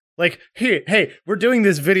like, hey, we're doing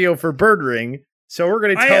this video for Birdring, so we're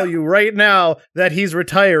going to tell you right now that he's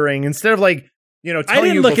retiring, instead of, like, you know,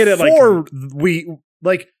 telling you before we,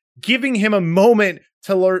 like, giving him a moment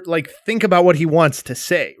to learn, like, think about what he wants to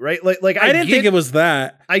say, right? Like I didn't think it was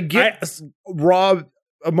that. I get raw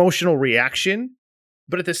emotional reaction,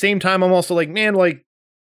 but at the same time, I'm also like, man, like,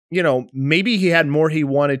 you know, maybe he had more he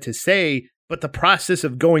wanted to say, but the process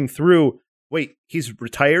of going through, wait, he's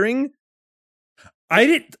retiring?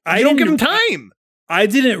 I don't give him time. I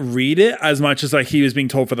didn't read it as much as, like, he was being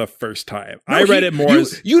told for the first time. No, I read it more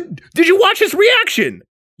as... Did you watch his reaction?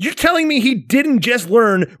 You're telling me he didn't just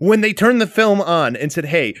learn when they turned the film on and said,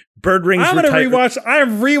 hey, Birdring's retired.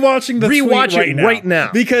 I'm rewatching the tweet right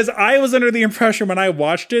now. Because I was under the impression when I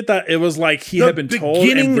watched it that it was like he had been told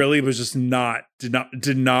and really was just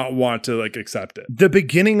did not want to, like, accept it. The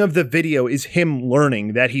beginning of the video is him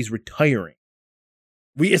learning that he's retiring.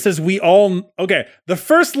 It says okay, the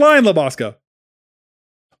first line, Labosco.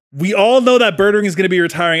 We all know that Birdring is going to be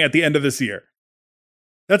retiring at the end of this year.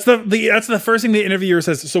 That's the first thing the interviewer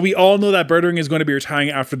says. So we all know that Birdring is going to be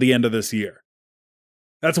retiring after the end of this year.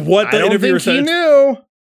 That's what the interviewer said. He knew.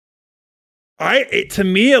 To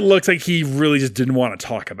me, it looks like he really just didn't want to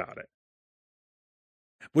talk about it.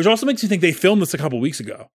 Which also makes you think they filmed this a couple weeks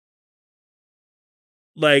ago.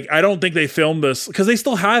 Like, I don't think they filmed this because they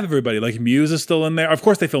still have everybody. Like, Muse is still in there. Of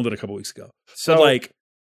course, they filmed it a couple weeks ago. So, but, like,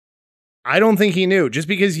 I don't think he knew. Just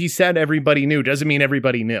because he said everybody knew doesn't mean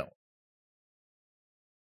everybody knew.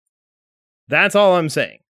 That's all I'm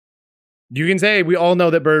saying. You can say we all know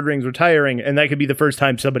that Birdring's retiring, and that could be the first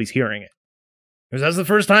time somebody's hearing it. Because that's the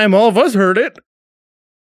first time all of us heard it.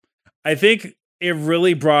 I think it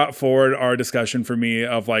really brought forward our discussion for me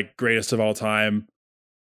of, like, greatest of all time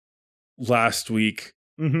last week.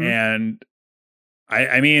 Mm-hmm. And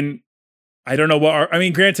I mean, I don't know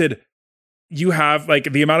granted, you have,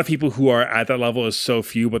 like, the amount of people who are at that level is so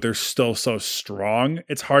few, but they're still so strong.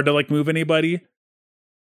 It's hard to, like, move anybody.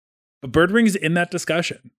 But Birdring's in that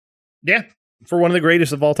discussion. Yeah, for one of the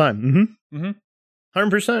greatest of all time. Mm-hmm.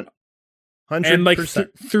 100%. 100%. And, like,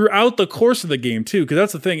 throughout the course of the game, too, because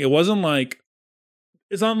that's the thing.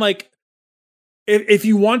 It's not like, if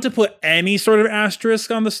you want to put any sort of asterisk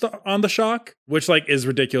on the shock, which, like, is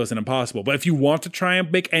ridiculous and impossible, but if you want to try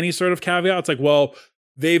and make any sort of caveat, it's like, well,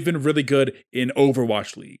 they've been really good in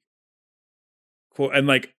Overwatch League. Cool. And,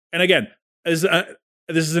 like, and again, this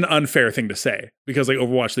is an unfair thing to say because, like,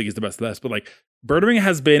 Overwatch League is the best of the best, but, like, Birdring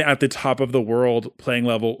has been at the top of the world playing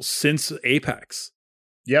level since Apex.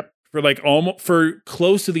 Yep. For, like, for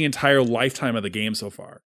close to the entire lifetime of the game so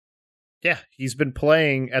far. Yeah, he's been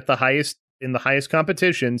playing at in the highest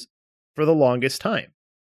competitions for the longest time.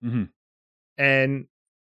 Mm-hmm. And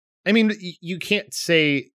I mean, you can't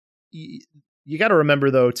say, you got to remember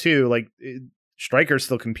though too, like, Striker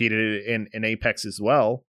still competed in Apex as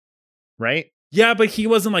well, right? Yeah, but he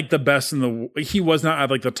wasn't, like, the best he was not at,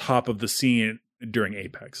 like, the top of the scene during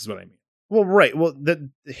Apex is what I mean. Well, right. Well,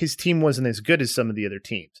 his team wasn't as good as some of the other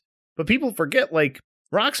teams, but people forget, like,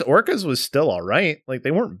 Rock's Orcas was still all right. Like,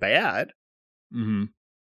 they weren't bad. Mm-hmm.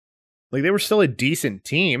 Like, they were still a decent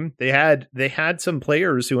team. They had some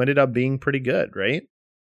players who ended up being pretty good, right?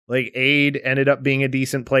 Like, Aid ended up being a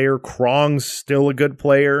decent player. Krong's still a good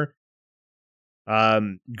player.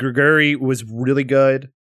 Grigori was really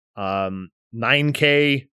good.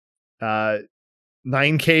 9K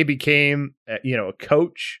became, a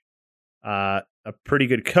coach, a pretty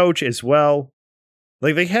good coach as well.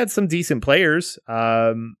 Like, they had some decent players.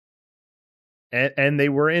 and they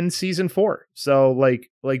were in season 4. So like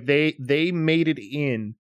they made it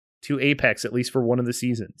in to Apex, at least for one of the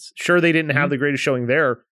seasons. Sure, they didn't have the greatest showing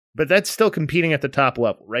there, but that's still competing at the top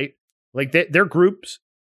level, right? Like their groups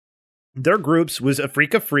was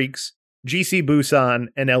Afrika Freaks, GC Busan,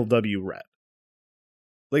 and LW Red.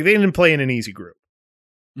 Like they didn't play in an easy group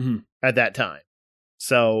at that time.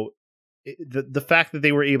 So the fact that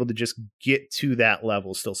they were able to just get to that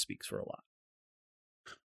level still speaks for a lot.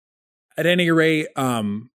 At any rate,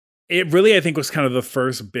 it really, I think, was kind of the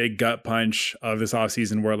first big gut punch of this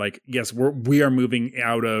offseason where, like, yes, we are moving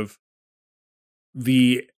out of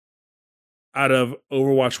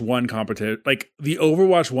Overwatch 1 competition. Like, the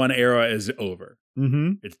Overwatch 1 era is over.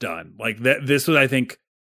 It's done. Like, this was, I think,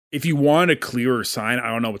 if you want a clearer sign,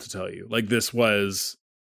 I don't know what to tell you. Like, this was...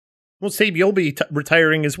 Well, Sabe, you'll be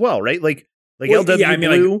retiring as well, right? Like LW yeah, I mean,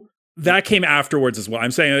 Blue... Like, that came afterwards as well.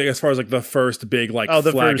 I'm saying, like, as far as like the first big flag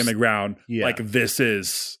in the ground, like this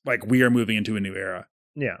is like we are moving into a new era.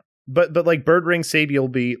 Yeah, but like Bird Ring, Sabe, you'll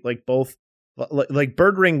be like both. Like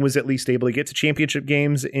Bird Ring was at least able to get to championship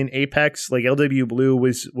games in Apex. Like LW Blue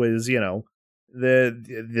was the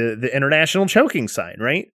international choking sign,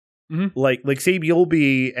 right? Like Sabe, you'll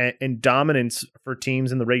be and dominance for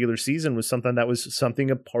teams in the regular season was something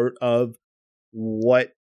a part of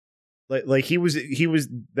what. Like he was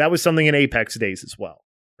that was something in Apex days as well,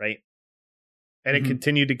 right? And it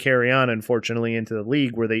continued to carry on, unfortunately, into the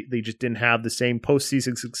league where they just didn't have the same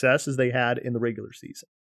postseason success as they had in the regular season.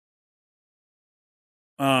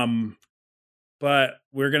 But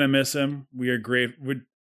we're gonna miss him. We are great.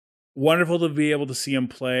 Wonderful to be able to see him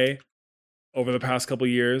play over the past couple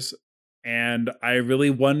years, and I really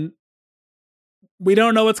we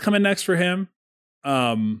don't know what's coming next for him.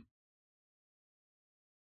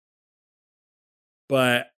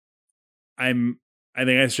 But I think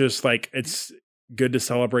it's just like it's good to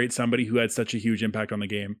celebrate somebody who had such a huge impact on the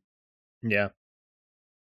game. Yeah.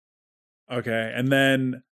 Okay, and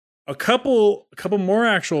then a couple more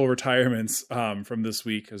actual retirements from this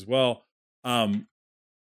week as well.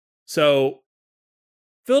 So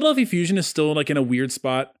Philadelphia Fusion is still like in a weird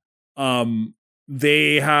spot.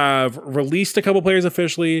 They have released a couple players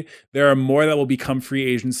officially. There are more that will become free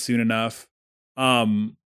agents soon enough.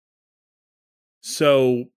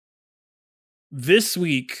 So this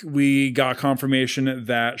week we got confirmation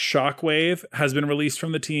that Shockwave has been released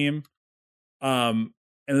from the team. And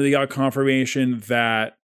then they got confirmation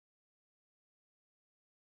that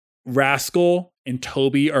Rascal and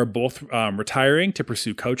Toby are both retiring to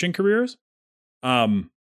pursue coaching careers. These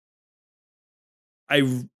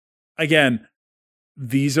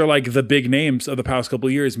are like the big names of the past couple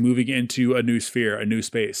of years moving into a new sphere, a new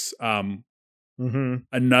space.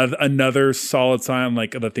 Another solid sign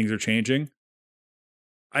like that things are changing.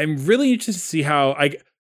 I'm really interested to see how I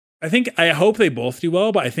hope they both do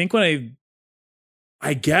well, but I think when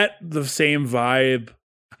I get the same vibe,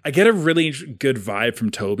 I get a really good vibe from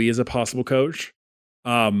Toby as a possible coach.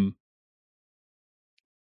 I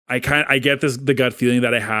get the gut feeling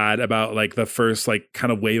that I had about like the first like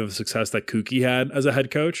kind of wave of success that Kuki had as a head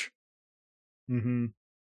coach. Granted,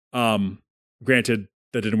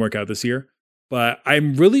 that didn't work out this year. But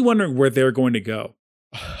I'm really wondering where they're going to go.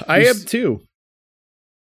 I am too.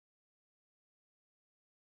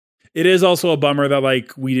 It is also a bummer that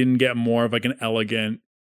like we didn't get more of like an elegant.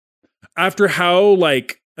 After how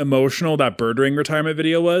like emotional that Bird Ring retirement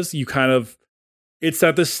video was, it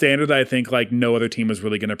set the standard that I think like no other team was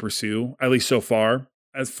really going to pursue, at least so far,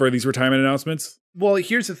 as for these retirement announcements. Well,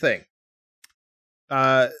 here's the thing.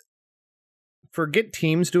 Forget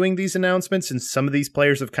teams doing these announcements, and some of these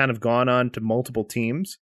players have kind of gone on to multiple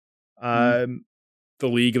teams. The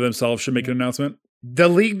league themselves should make an announcement. The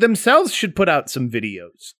league themselves should put out some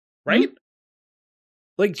videos, right?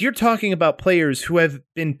 Like, you're talking about players who have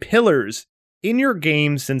been pillars in your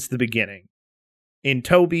game since the beginning. In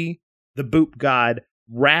Toby, the Boop God,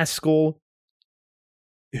 Rascal,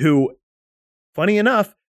 who, funny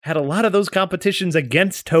enough, had a lot of those competitions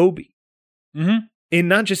against Toby. In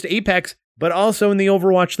not just Apex, but also in the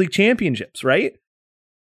Overwatch League championships, right?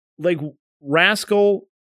 Like Rascal,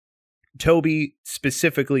 Toby,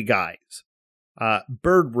 specifically guys.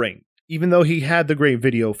 Bird Ring, even though he had the great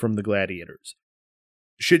video from the Gladiators,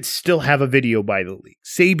 should still have a video by the league.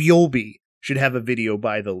 Sabe Yolby should have a video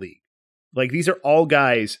by the league. Like, these are all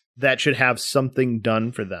guys that should have something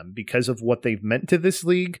done for them because of what they've meant to this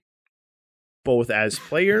league, both as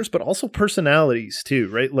players, but also personalities too,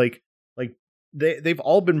 right? Like they've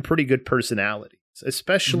all been pretty good personalities,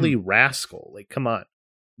 especially Rascal. Like, come on.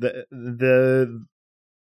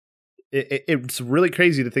 It's really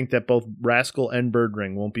crazy to think that both Rascal and Bird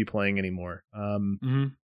Ring won't be playing anymore.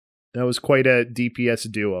 That was quite a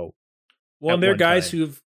DPS duo. Well, and there are guys who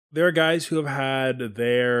have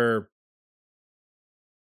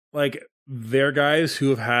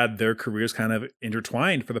had their careers kind of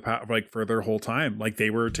intertwined for their whole time. Like they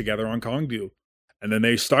were together on Kongdu, and then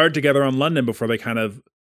they started together on London before they kind of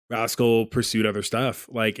Rascal pursued other stuff.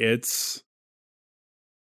 Like it's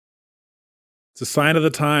a sign of the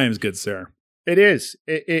times, good sir. It is.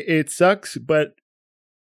 It sucks, but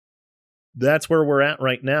that's where we're at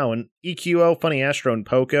right now. And EQO, Funny Astro, and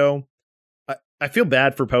Poco. I feel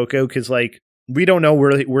bad for Poco because like we don't know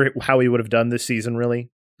how he would have done this season really.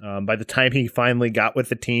 By the time he finally got with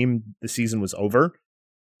the team, the season was over.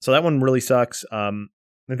 So that one really sucks. I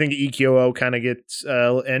think EQO kind of gets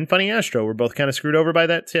and Funny Astro were both kind of screwed over by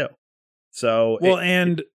that too. So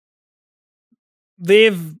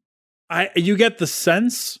you get the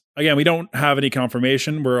sense, again, we don't have any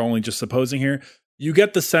confirmation. We're only just supposing here. You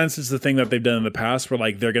get the sense it's the thing that they've done in the past where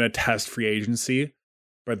like they're going to test free agency,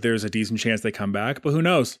 but there's a decent chance they come back, but who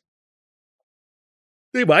knows?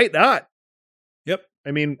 They might not. Yep.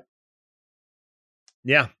 I mean,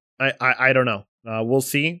 yeah, I don't know. We'll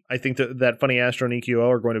see. I think that Funny Astro and EQO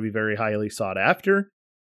are going to be very highly sought after.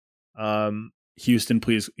 Houston,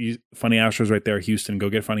 please. Funny Astro's right there. Houston, go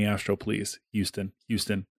get Funny Astro, please. Houston.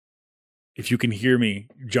 If you can hear me,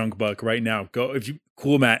 Junk Buck, right now, go.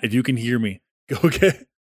 Cool Matt, if you can hear me, go get.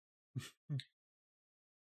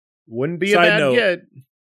 Wouldn't be a bad get.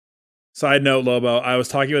 Side note, Lobo, I was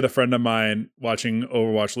talking with a friend of mine watching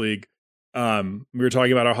Overwatch League. We were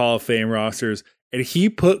talking about our Hall of Fame rosters, and he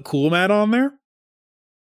put Cool Matt on there.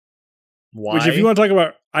 Why? Which, if you want to talk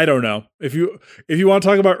about, I don't know. If you want to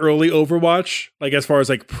talk about early Overwatch, like as far as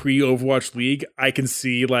like pre-Overwatch League, I can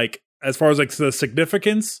see like as far as like the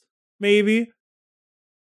significance, maybe.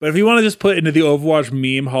 But if you want to just put into the Overwatch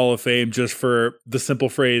meme Hall of Fame just for the simple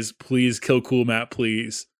phrase, "Please kill Cool Matt,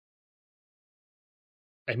 please."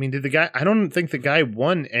 I mean, I don't think the guy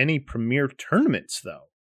won any premier tournaments though.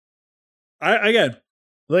 I'm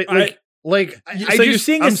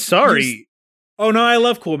sorry. Oh no, I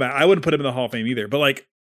love Cool Matt. I wouldn't put him in the Hall of Fame either. But like,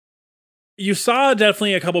 you saw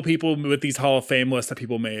definitely a couple people with these Hall of Fame lists that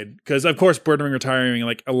people made because, of course, Birdwing retiring,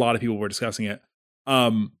 like a lot of people were discussing it.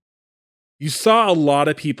 You saw a lot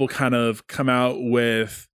of people kind of come out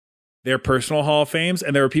with their personal Hall of Fames,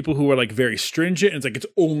 and there were people who were like very stringent. And it's like it's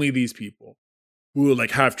only these people who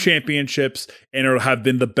like have championships and or have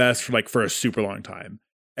been the best for a super long time.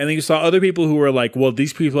 And then you saw other people who were like, well,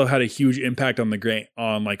 these people have had a huge impact on like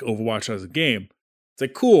Overwatch as a game. It's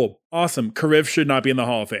like, cool, awesome. Kariv should not be in the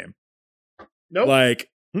Hall of Fame. Nope. Like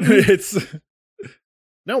it's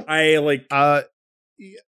no.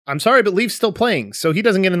 I'm sorry, but Leaf's still playing, so he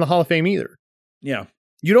doesn't get in the Hall of Fame either. Yeah.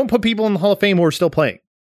 You don't put people in the Hall of Fame who are still playing.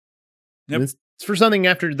 Yep. It's for something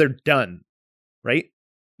after they're done, right?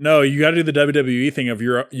 No, you got to do the WWE thing of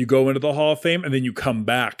you go into the Hall of Fame and then you come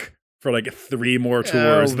back for like 3 more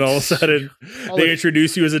tours, and all of a sudden they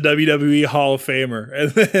introduce you as a WWE Hall of Famer. And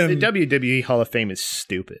then the WWE Hall of Fame is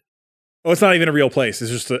stupid. Oh, it's not even a real place.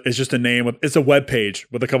 It's just a name. It's a web page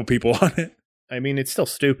with a couple people on it. I mean, it's still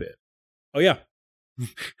stupid. Oh yeah.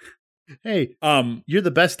 Hey, you're the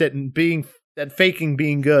best at faking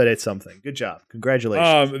being good at something. Good job.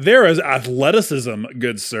 Congratulations. There is athleticism,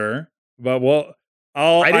 good sir. But well,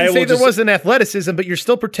 I didn't say there wasn't athleticism, but you're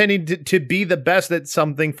still pretending to be the best at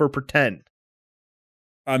something for pretend.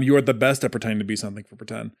 You are the best at pretending to be something for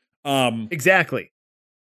pretend. Exactly.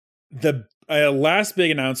 The last big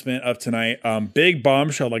announcement of tonight, big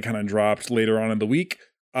bombshell that kind of dropped later on in the week.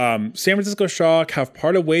 San Francisco Shock have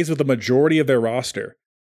parted ways with the majority of their roster.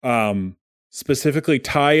 Specifically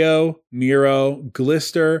Tayo, Nero,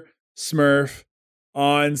 Glister, Smurf,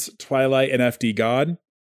 Ons, Twilight, and FD God.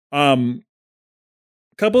 A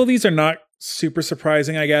couple of these are not super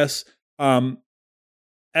surprising, I guess.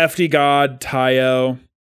 FD God, Tayo,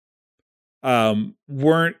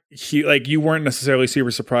 you weren't necessarily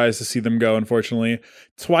super surprised to see them go, unfortunately.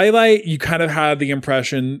 Twilight, you kind of had the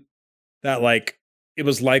impression that like it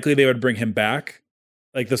was likely they would bring him back.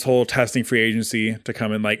 Like this whole testing free agency to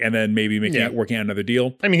come in, and then maybe working out another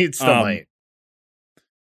deal. I mean, he'd still might.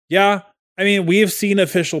 Yeah. I mean, we have seen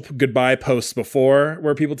official goodbye posts before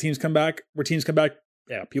where teams come back.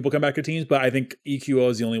 Yeah, people come back to teams, but I think EQO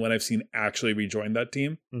is the only one I've seen actually rejoin that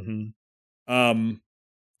team. Mm-hmm.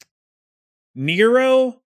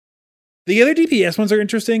 Nero, the other DPS ones are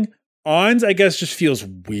interesting. Ons, I guess, just feels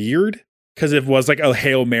weird because it was like a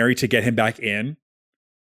Hail Mary to get him back in.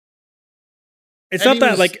 It's not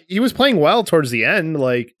that he was playing well towards the end.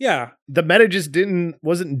 Like, yeah, the meta just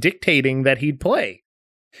wasn't dictating that he'd play.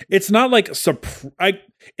 It's not like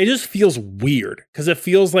it just feels weird because it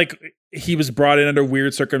feels like he was brought in under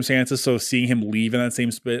weird circumstances. So seeing him leave in that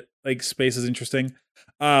same space is interesting.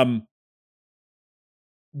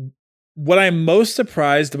 What I'm most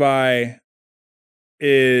surprised by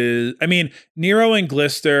is, I mean, Nero and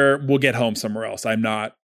Glister will get home somewhere else. I'm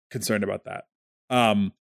not concerned about that.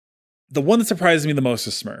 The one that surprises me the most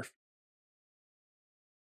is Smurf.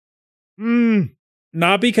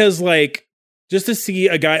 Not because like just to see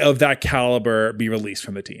a guy of that caliber be released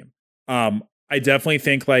from the team. I definitely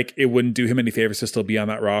think like it wouldn't do him any favors to still be on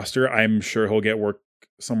that roster. I'm sure he'll get work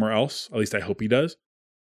somewhere else. At least I hope he does.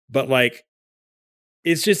 But like,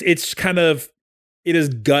 it is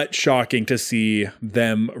gut shocking to see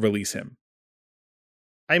them release him.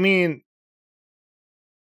 I mean,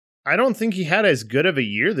 I don't think he had as good of a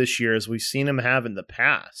year this year as we've seen him have in the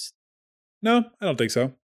past. No, I don't think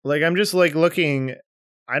so. Like, I'm just like looking,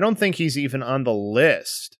 I don't think he's even on the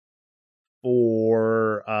list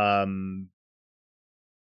for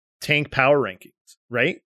tank power rankings,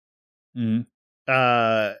 right?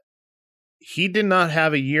 Mm-hmm. He did not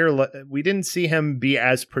have a year. We didn't see him be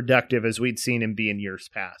as productive as we'd seen him be in years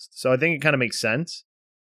past. So I think it kind of makes sense.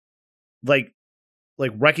 Like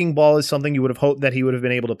Wrecking Ball is something you would have hoped that he would have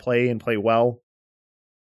been able to play and play well.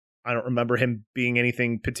 I don't remember him being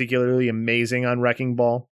anything particularly amazing on Wrecking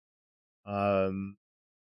Ball.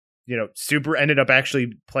 Super ended up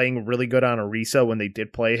actually playing really good on Orisa when they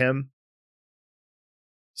did play him.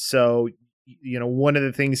 So, one of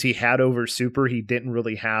the things he had over Super, he didn't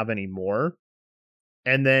really have anymore.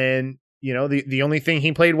 And then, the only thing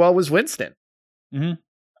he played well was Winston. Mm-hmm.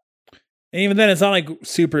 And even then, it's not like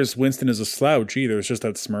Super's Winston is a slouch either. It's just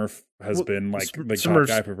that Smurf has been like the top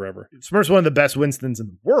guy for forever. Smurf's one of the best Winstons in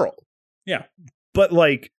the world. Yeah. But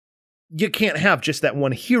like, you can't have just that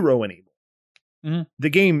one hero anymore. Mm-hmm. The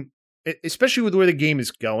game, especially with where the game is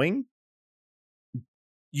going,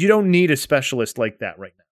 you don't need a specialist like that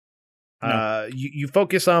right now. No. You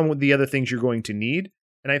focus on what the other things you're going to need.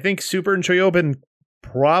 And I think Super and Choyobin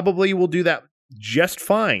probably will do that just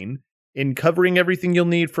fine in covering everything you'll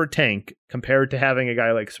need for a tank compared to having a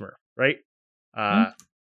guy like Smurf, right?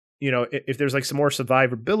 If there's like some more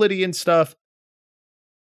survivability and stuff,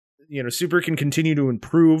 Super can continue to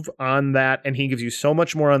improve on that, and he gives you so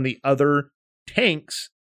much more on the other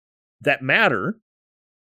tanks that matter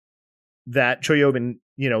that Choyobin,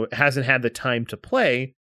 hasn't had the time to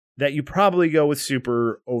play, that you probably go with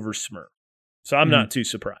Super over Smurf. So I'm not too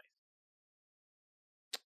surprised.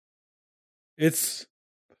 It's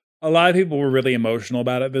a lot of people were really emotional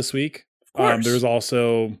about it this week. Of course. There's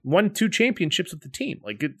also won 2 championships with the team.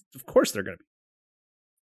 Like, of course they're going to be.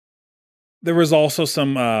 There was also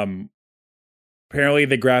some, apparently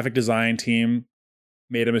the graphic design team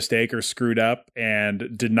made a mistake or screwed up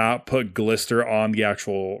and did not put Glister on the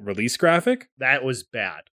actual release graphic. That was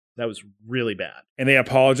bad. That was really bad. And they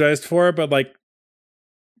apologized for it, but like,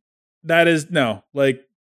 that is, no, like,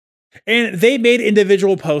 and they made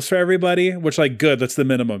individual posts for everybody, which like, good, that's the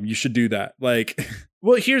minimum. You should do that. Like,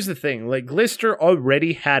 well, here's the thing. Like, Glister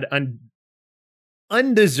already had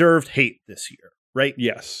undeserved hate this year, right?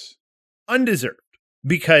 Yes. Undeserved.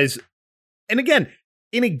 Because, and again,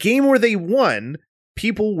 in a game where they won,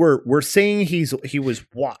 people were saying he was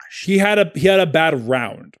washed. He had a bad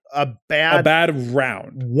round. A bad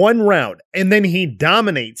round. One round. And then he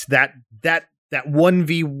dominates that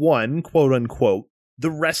 1v1, quote unquote, the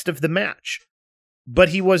rest of the match. But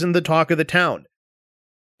he wasn't the talk of the town.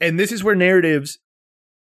 And this is where narratives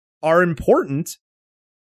are important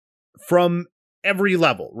from every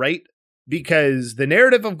level, right? Because the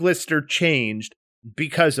narrative of Glister changed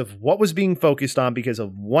because of what was being focused on because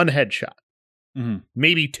of one headshot. Mm-hmm.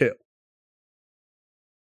 Maybe 2.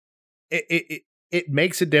 It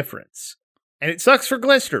makes a difference. And it sucks for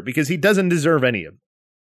Glister because he doesn't deserve any of them.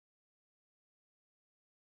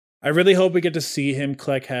 I really hope we get to see him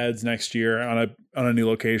collect heads next year on a new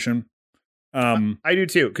location. I do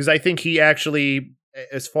too, because I think he actually,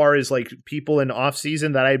 as far as like people in off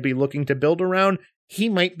season that I'd be looking to build around, he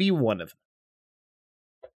might be one of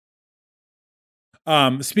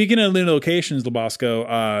them. Speaking of new locations,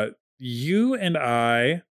 Labasco, you and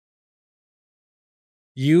I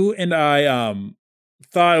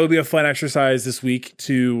thought it would be a fun exercise this week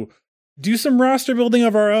to do some roster building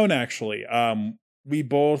of our own. Actually, we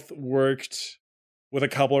both worked with a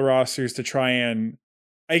couple of rosters to try and,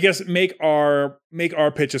 I guess, make our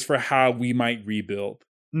pitches for how we might rebuild.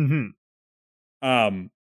 Mm-hmm.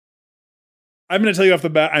 I'm going to tell you off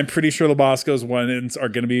the bat, I'm pretty sure Labasco's ones are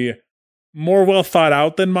going to be more well thought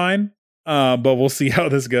out than mine. But we'll see how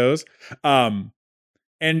this goes.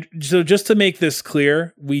 And so just to make this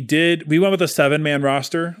clear, we went with a 7-man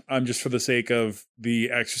roster, just for the sake of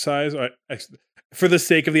the exercise, for the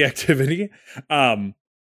sake of the activity.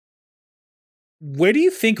 Where do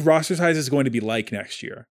you think roster size is going to be like next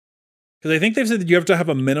year? Because I think they've said that you have to have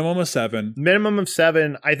a minimum of 7. Minimum of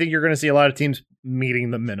 7. I think you're going to see a lot of teams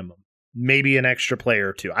meeting the minimum. Maybe an extra player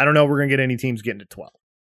or two. I don't know if we're going to get any teams getting to 12.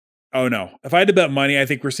 Oh, no. If I had to bet money, I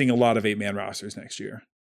think we're seeing a lot of 8-man rosters next year.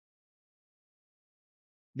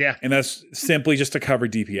 Yeah. And that's simply just to cover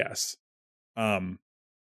DPS.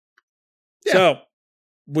 So,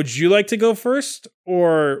 would you like to go first?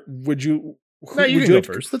 Or would you... No, you can go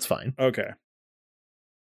first. That's fine. Okay.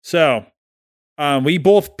 So, we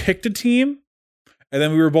both picked a team, and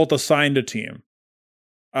then we were both assigned a team.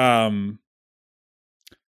 For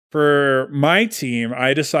my team,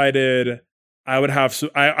 I decided I would have...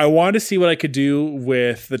 I wanted to see what I could do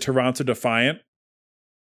with the Toronto Defiant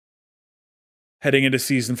heading into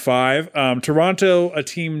Season 5. Toronto, a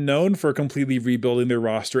team known for completely rebuilding their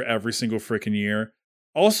roster every single freaking year.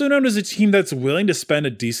 Also known as a team that's willing to spend a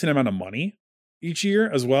decent amount of money each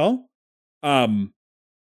year as well.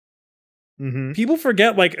 People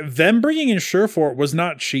forget, like, them bringing in Surefort was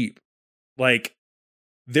not cheap. Like,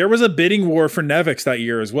 there was a bidding war for Nevix that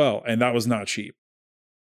year as well, and that was not cheap.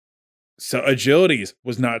 So Agilities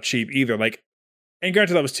was not cheap either. Like, and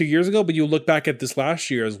granted, that was 2 years ago, but you look back at this last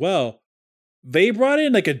year as well. They brought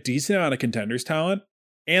in like a decent amount of Contenders talent,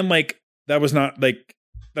 and like that was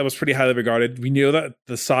pretty highly regarded. We knew that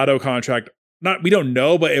the Sato contract, we don't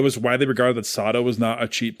know, but it was widely regarded that Sato was not a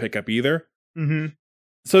cheap pickup either.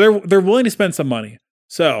 So they're willing to spend some money.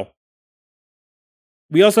 So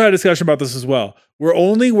we also had a discussion about this as well. We're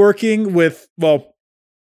only working with,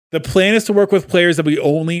 the plan is to work with players that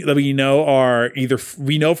we know are either,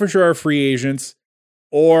 we know for sure are free agents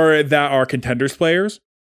or that are Contenders players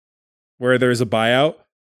where there's a buyout.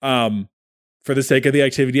 For the sake of the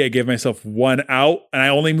activity, I gave myself 1 out and I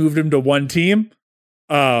only moved him to 1 team.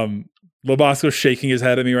 Labosco's shaking his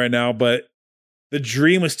head at me right now, but the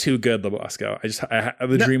dream was too good, Labosco.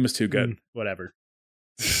 The dream was too good. Whatever.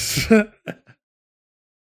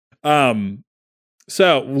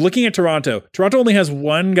 So looking at Toronto only has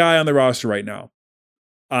 1 guy on the roster right now.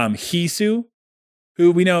 Hisu,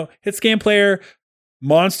 who we know hit scan player,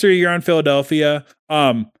 monster year on Philadelphia.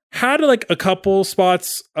 Had like a couple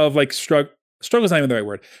spots of like struggle's not even the right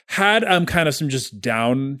word. Had kind of some just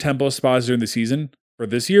down tempo spots during the season for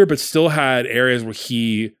this year, but still had areas where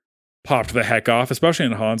he popped the heck off, especially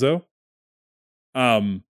in Hanzo.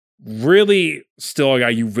 Really still a guy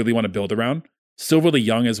you really want to build around. Still really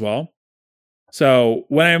young as well. So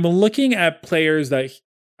when I'm looking at players that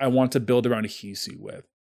I want to build around Hisu with,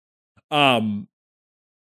 I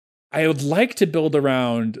would like to build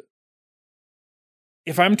around,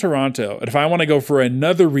 if I'm Toronto, and if I want to go for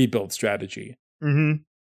another rebuild strategy, the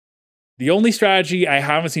only strategy I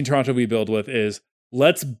haven't seen Toronto rebuild with is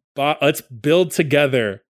let's build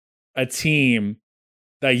together a team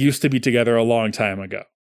that used to be together a long time ago.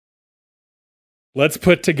 Let's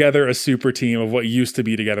put together a super team of what used to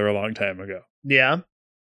be together a long time ago. Yeah.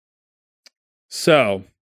 So,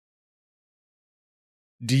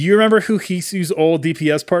 do you remember who Hisu's old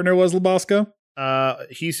DPS partner was, Labosco?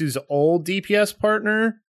 Hisu's old DPS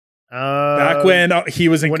partner? Back when he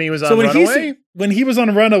was on Runaway? When he was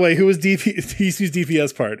on Runaway, who was Hisu's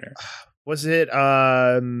DPS partner? Was it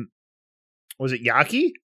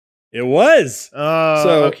Yaki? It was.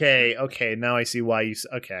 Oh, okay. Now I see why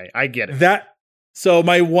I get it. So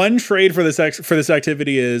my one trade for this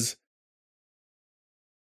activity is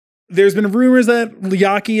there's been rumors that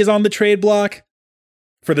Yaki is on the trade block.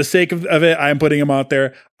 For the sake of it, I'm putting him out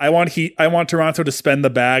there. I want Toronto to spend the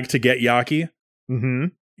bag to get Yaki.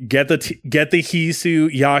 Get the Hisu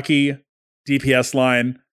Yaki DPS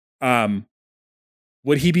line.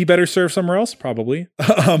 Would he be better served somewhere else? Probably.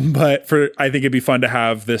 But I think it'd be fun to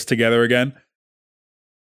have this together again.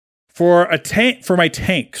 For my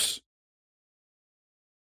tanks,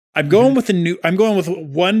 I'm going with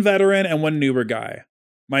 1 veteran and 1 newer guy.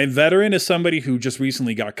 My veteran is somebody who just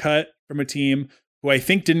recently got cut from a team, who I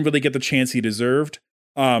think didn't really get the chance he deserved.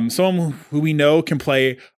 Someone who we know can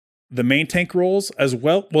play the main tank roles as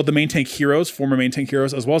well. Well, the main tank heroes, former main tank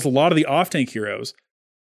heroes, as well as a lot of the off tank heroes.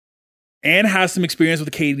 And has some experience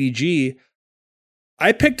with KDG.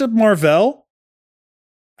 I picked up Marvell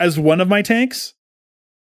as one of my tanks.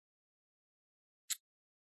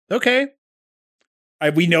 Okay.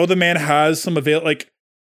 We know the man has some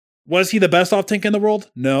was he the best off tank in the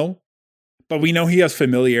world? No. But we know he has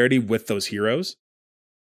familiarity with those heroes.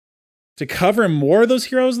 To cover more of those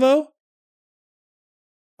heroes, though,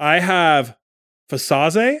 I have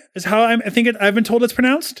Fasaze is how I think I've been told it's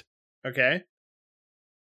pronounced. Okay.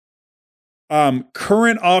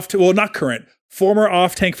 Former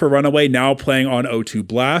off tank for Runaway, now playing on O2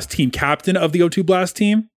 Blast, team captain of the O2 Blast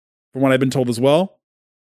team, from what I've been told as well.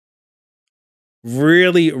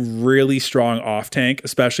 Really, really strong off tank,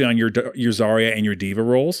 especially on your Zarya and your Diva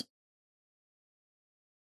roles.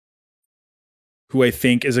 Who I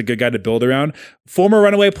think is a good guy to build around. Former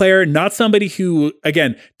Runaway player, not somebody who,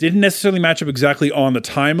 again, didn't necessarily match up exactly on the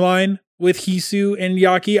timeline with Hisu and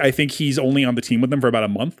Yaki. I think he's only on the team with them for about a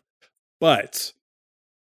month. But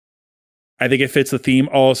I think it fits the theme.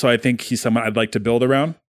 Also, I think he's someone I'd like to build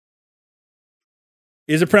around.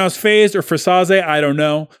 Is it pronounced phased or Fasaze? I don't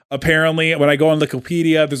know. Apparently, when I go on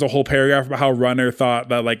Wikipedia, there's a whole paragraph about how Runner thought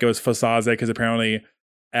that like it was Fasaze because apparently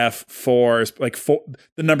F4 is like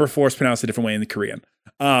the number 4 is pronounced a different way in the Korean.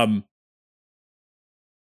 For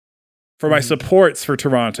my supports for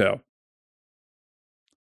Toronto,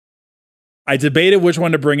 I debated which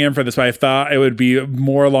one to bring in for this, but I thought it would be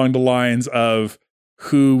more along the lines of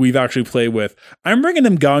who we've actually played with. I'm bringing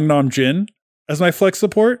them Gangnam Jin as my flex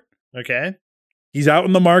support. Okay. He's out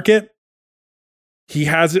in the market. He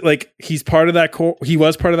has it like he's part of that core. He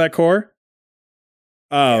was part of that core.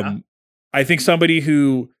 I think somebody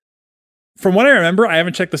who, from what I remember, I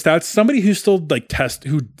haven't checked the stats. Somebody who still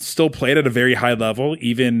who still played at a very high level,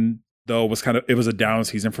 even though it was a down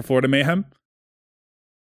season for Florida Mayhem.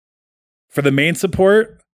 For the main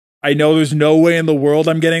support, I know there's no way in the world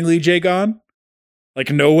I'm getting Lee Jae-gon. Like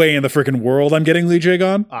no way in the freaking world I'm getting Lee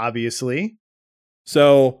Jae-gon. Obviously.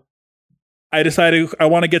 So I decided I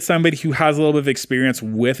want to get somebody who has a little bit of experience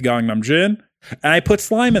with Gangnam Jin, and I put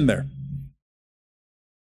Slime in there.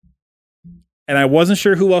 And I wasn't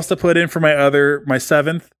sure who else to put in for my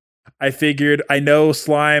 7th. I figured I know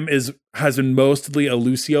Slime has been mostly a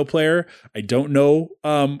Lucio player. I don't know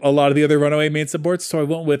a lot of the other Runaway main supports, so I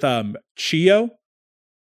went with Chio,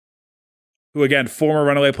 who again, former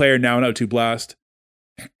Runaway player, now in O2 Blast,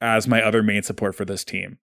 as my other main support for this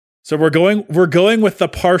team. So we're going with the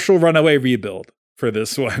partial Runaway rebuild for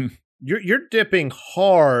this one. You're dipping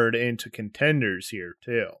hard into Contenders here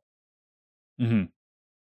too. Mm-hmm.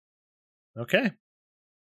 Okay.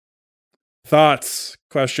 Thoughts,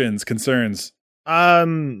 questions, concerns?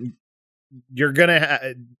 You're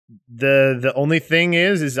gonna the only thing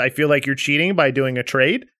is I feel like you're cheating by doing a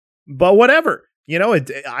trade, but whatever. You know,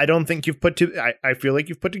 I don't think I feel like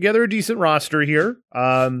you've put together a decent roster here.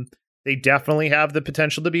 They definitely have the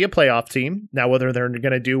potential to be a playoff team. Now, whether they're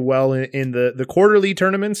going to do well in the quarterly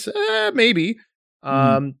tournaments, maybe.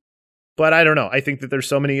 But I don't know. I think that there's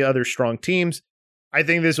so many other strong teams. I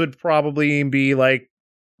think this would probably be like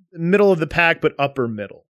middle of the pack, but upper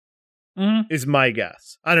middle is my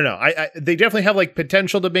guess. I don't know. They definitely have like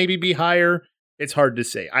potential to maybe be higher. It's hard to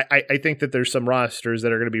say. I think that there's some rosters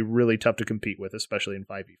that are going to be really tough to compete with, especially in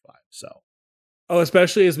 5v5. So. Oh,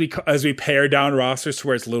 especially as we pare down rosters to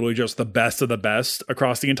where it's literally just the best of the best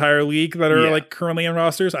across the entire league that are like currently in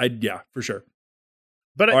rosters. For sure.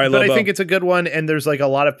 But I think it's a good one, and there's like a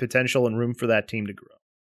lot of potential and room for that team to grow.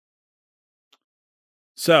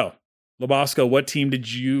 So, Labosco, what team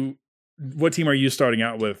are you starting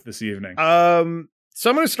out with this evening? So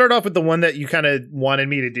I'm going to start off with the one that you kind of wanted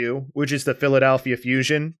me to do, which is the Philadelphia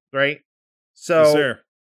Fusion, right? So yes,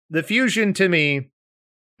 the Fusion, to me,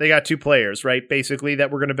 they got 2 players, right? Basically, that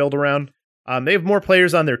we're going to build around. They have more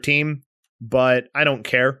players on their team, but I don't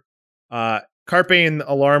care. Carpe and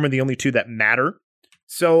Alarm are the only 2 that matter.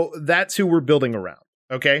 So that's who we're building around,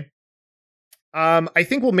 okay? I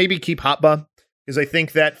think we'll maybe keep Hotba, because I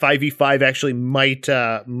think that 5v5 actually might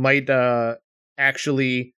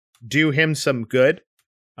actually do him some good.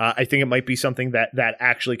 I think it might be something that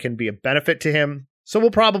actually can be a benefit to him. So we'll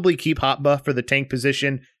probably keep Hotba for the tank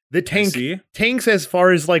position. The tanks, as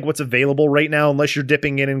far as like what's available right now, unless you're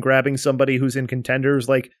dipping in and grabbing somebody who's in Contenders,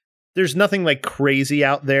 like there's nothing like crazy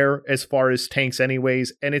out there as far as tanks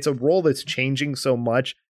anyways. And it's a role that's changing so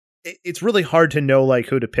much. It's really hard to know like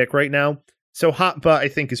who to pick right now. So Hotba, I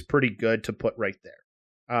think, is pretty good to put right there.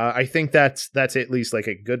 I think that's at least like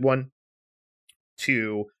a good one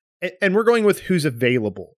to, and we're going with who's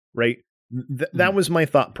available, right? That was my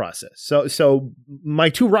thought process. So my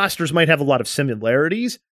 2 rosters might have a lot of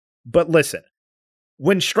similarities, but listen,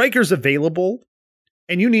 when Striker's available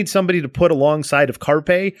and you need somebody to put alongside of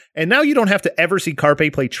Carpe, and now you don't have to ever see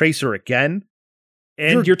Carpe play Tracer again.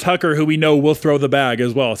 And you're Tucker, who we know will throw the bag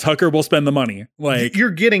as well. Tucker will spend the money. Like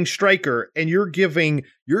you're getting Striker, and you're giving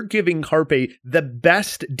Carpe the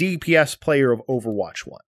best DPS player of Overwatch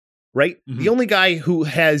 1, right? Mm-hmm. The only guy who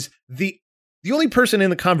has the only person in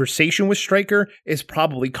the conversation with Striker is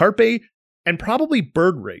probably Carpe and probably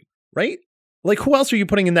Birdring, right? Like, who else are you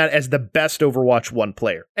putting in that as the best Overwatch 1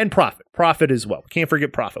 player? And Prophet as well. Can't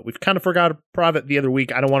forget Prophet. We've kind of forgot Prophet the other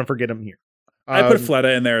week. I don't want to forget him here. I put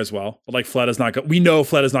Fleta in there as well. But like, Fleta's not we know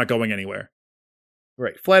Fleta's not going anywhere.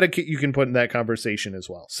 Right. Fleta you can put in that conversation as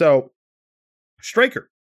well. So, Striker.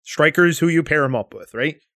 Striker is who you pair him up with,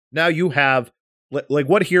 right? Now you have, like,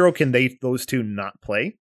 what hero can those two not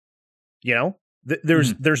play? You know?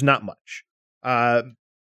 There's not much. And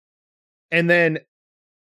then,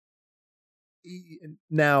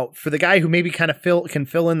 now, for the guy who maybe kind of can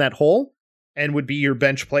fill in that hole and would be your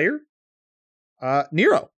bench player,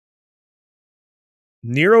 Nero.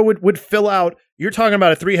 Nero would fill out. You're talking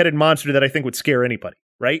about a 3-headed monster that I think would scare anybody,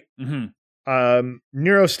 right? Mm-hmm.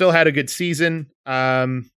 Nero still had a good season.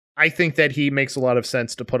 I think that he makes a lot of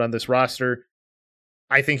sense to put on this roster.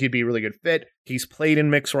 I think he'd be a really good fit. He's played in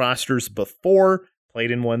mixed rosters before,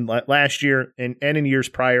 played in one last year and in years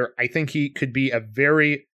prior. I think he could be a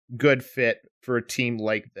very good fit for a team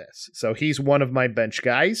like this. So he's one of my bench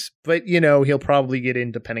guys, but he'll probably get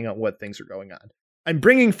in depending on what things are going on. I'm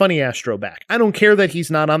bringing Funny Astro back. I don't care that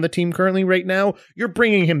he's not on the team currently right now. You're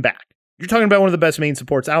bringing him back. You're talking about one of the best main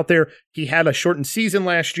supports out there. He had a shortened season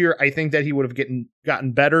last year. I think that he would have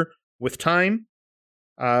gotten better with time,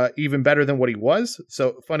 even better than what he was.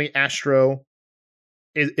 So Funny Astro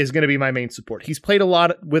is going to be my main support. He's played a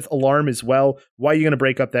lot with Alarm as well. Why are you going to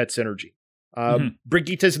break up that synergy?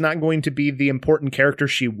 Brigitte's not going to be the important character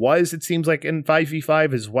she was, it seems like, in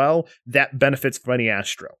 5v5 as well. That benefits Funny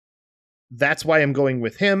Astro. That's why I'm going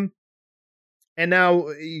with him. And now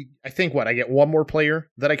I think I get one more player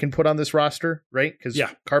that I can put on this roster, right? Because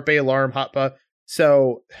Carpe, Alarm, Hotpa.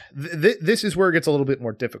 So this is where it gets a little bit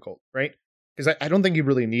more difficult, right? Because I don't think you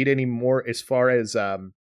really need any more as far as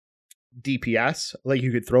DPS. Like,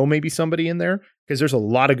 you could throw maybe somebody in there because there's a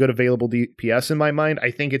lot of good available DPS in my mind.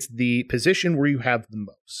 I think it's the position where you have the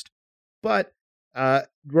most. But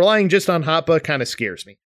relying just on Hotpa kind of scares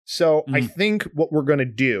me. So I think what we're going to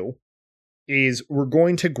do is we're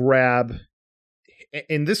going to grab,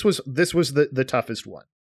 and this was the toughest one.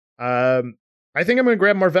 I think I'm going to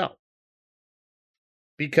grab Marvel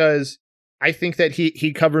because I think that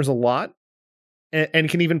he covers a lot and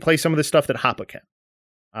can even play some of the stuff that Hoppa can.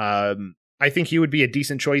 I think he would be a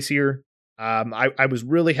decent choice here. I was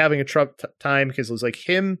really having a tough time because it was like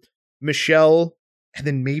him, Michelle, and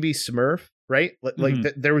then maybe Smurf, right?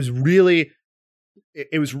 There was really,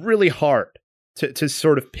 it was really hard to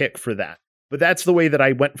sort of pick for that. But that's the way that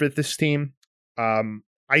I went for this team.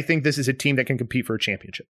 I think this is a team that can compete for a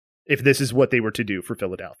championship if this is what they were to do for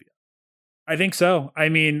Philadelphia. I think so. I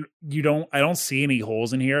mean, I don't see any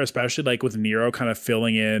holes in here, especially like with Nero kind of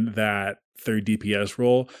filling in that third DPS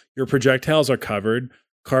role. Your projectiles are covered.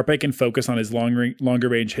 Carpe can focus on his longer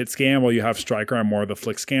range hit scan while you have Striker on more of the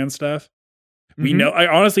flick scan stuff. We know,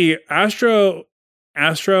 honestly, Astro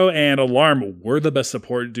and Alarm were the best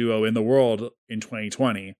support duo in the world in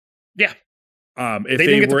 2020. Yeah. If they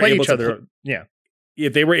didn't get to play each other.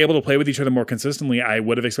 If they were able to play with each other more consistently, I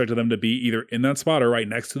would have expected them to be either in that spot or right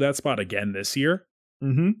next to that spot again this year.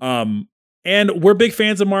 And we're big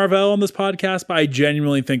fans of Marvel on this podcast, but I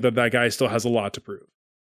genuinely think that guy still has a lot to prove.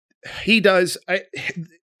 He does.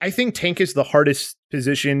 I think tank is the hardest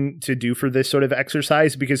position to do for this sort of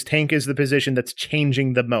exercise because tank is the position that's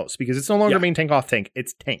changing the most because it's no longer main tank, off tank.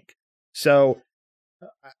 It's tank. So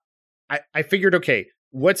I figured, okay,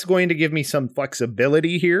 what's going to give me some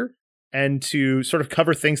flexibility here and to sort of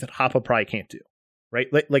cover things that Hoppa probably can't do, right?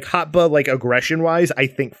 Like Hoppa, like aggression wise, I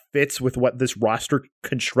think fits with what this roster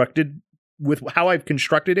constructed with how I've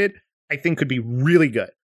constructed it. I think could be really good,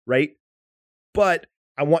 right? But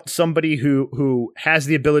I want somebody who has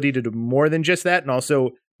the ability to do more than just that and also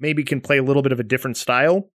maybe can play a little bit of a different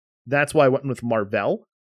style. That's why I went with Marvel.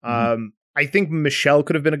 I think Michelle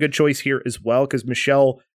could have been a good choice here as well because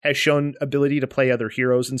Michelle has shown ability to play other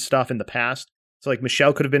heroes and stuff in the past. So like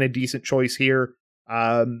Michelle could have been a decent choice here.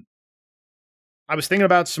 I was thinking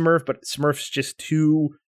about Smurf, but Smurf's just too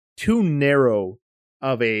narrow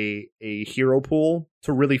of a hero pool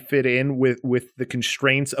to really fit in with the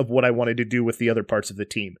constraints of what I wanted to do with the other parts of the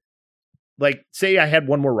team. Like, say I had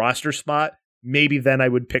one more roster spot, maybe then I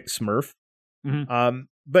would pick Smurf.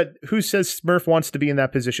 But who says Smurf wants to be in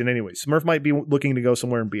that position anyway? Smurf might be looking to go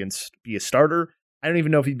somewhere and be a starter. I don't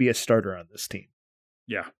even know if he'd be a starter on this team.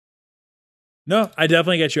 Yeah. No, I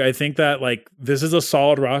definitely get you. I think that like this is a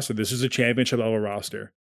solid roster. This is a championship level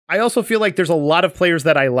roster. I also feel like there's a lot of players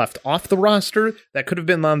that I left off the roster that could have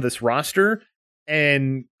been on this roster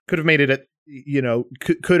and could have made it,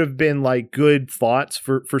 could have been like good thoughts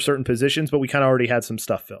for certain positions, but we kind of already had some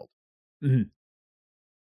stuff filled.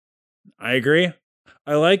 I agree.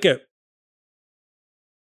 I like it.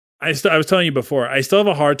 I was telling you before, I still have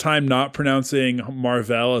a hard time not pronouncing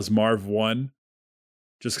Marvel as Marv 1.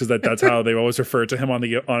 Just because that's how they always refer to him on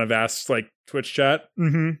a vast like Twitch chat.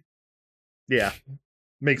 Mm-hmm. Yeah.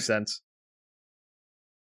 Makes sense.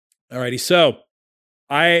 Alrighty, so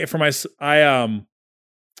I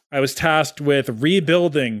was tasked with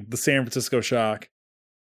rebuilding the San Francisco Shock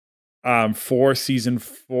for season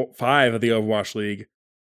 5 of the Overwatch League.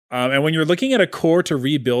 And when you're looking at a core to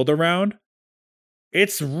rebuild around,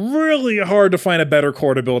 it's really hard to find a better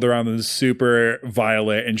core to build around than Super,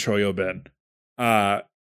 Violet, and Choyobin.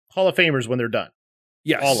 Hall of Famers when they're done.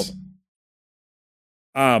 Yes. All of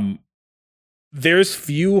them. There's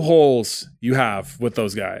few holes you have with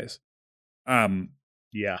those guys.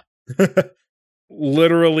 Yeah.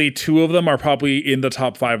 Literally 2 of them are probably in the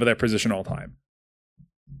top 5 of their position all time.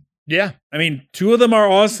 Yeah. I mean, 2 of them are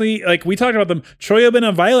honestly, like we talked about them, Choyobin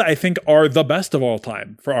and Violet, I think are the best of all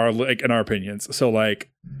time for our, like, in our opinions. So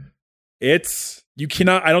like I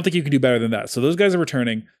don't think you can do better than that. So those guys are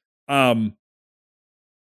returning.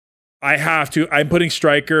 I'm putting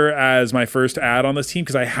Striker as my first ad on this team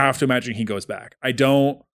because I have to imagine he goes back.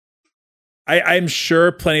 I'm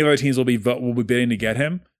sure plenty of other teams will be bidding to get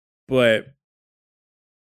him, but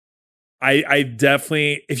I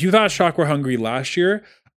definitely, if you thought Shock were hungry last year,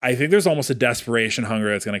 I think there's almost a desperation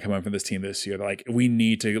hunger that's going to come up from this team this year. Like, we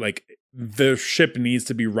need to, like, the ship needs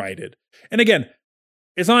to be righted. And again,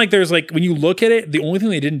 it's not like there's like, when you look at it, the only thing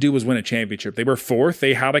they didn't do was win a championship. They were 4th.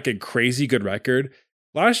 They had like a crazy good record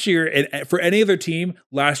last year. And for any other team,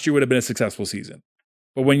 last year would have been a successful season.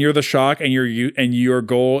 But when you're the Shock and your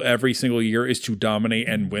goal every single year is to dominate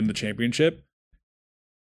and win the championship,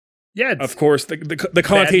 yeah, of course, the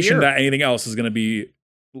connotation that anything else is not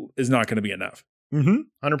going to be enough.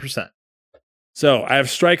 100%. So I have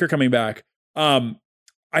Striker coming back.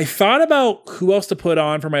 I thought about who else to put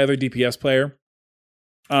on for my other DPS player.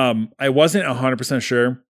 I wasn't 100%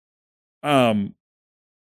 sure.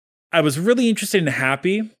 I was really interested in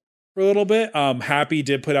Happy for a little bit. Happy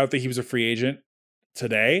did put out that he was a free agent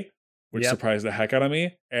today, which surprised the heck out of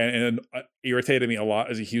me and irritated me a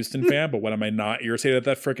lot as a Houston fan. But when am I not irritated at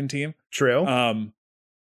that freaking team? True. I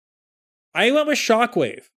went with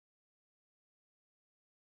Shockwave.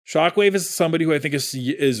 Shockwave is somebody who I think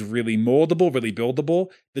is really moldable, really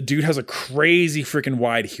buildable. The dude has a crazy freaking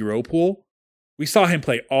wide hero pool. We saw him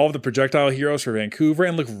play all of the projectile heroes for Vancouver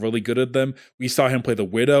and look really good at them. We saw him play the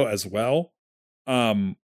Widow as well.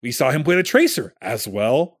 We saw him play the Tracer as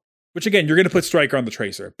well. Which again, you're going to put Striker on the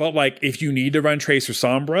Tracer. But like, if you need to run Tracer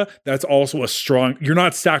Sombra, that's also a strong... You're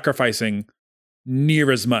not sacrificing near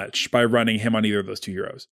as much by running him on either of those 2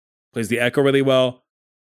 heroes. Plays the Echo really well.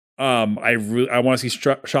 I want to see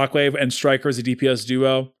Shockwave and Striker as a DPS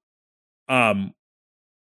duo.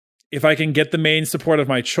 If I can get the main support of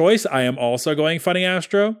my choice, I am also going Funny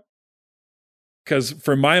Astro. Because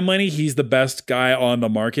for my money, he's the best guy on the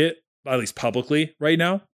market, at least publicly right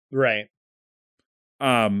now. Right.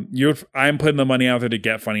 I'm putting the money out there to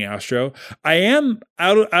get Funny Astro. I am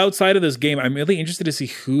outside of this game. I'm really interested to see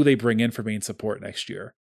who they bring in for main support next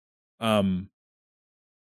year. Well,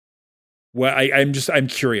 I'm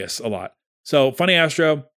curious a lot. So Funny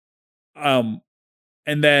Astro, and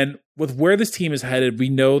then with where this team is headed, we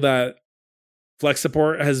know that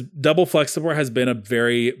double flex support has been a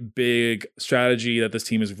very big strategy that this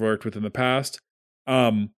team has worked with in the past.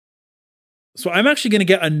 So I'm actually going to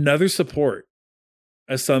get another support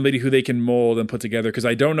as somebody who they can mold and put together, because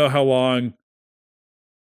I don't know how long.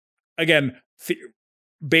 Again,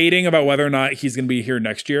 baiting about whether or not he's going to be here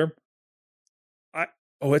next year.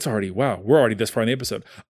 We're already this far in the episode.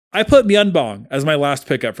 I put Myeonbong as my last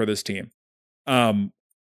pickup for this team.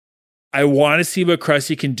 I want to see what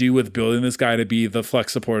Cressy can do with building this guy to be the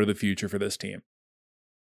flex support of the future for this team.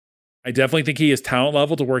 I definitely think he is talent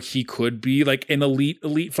level to where he could be like an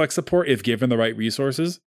elite flex support if given the right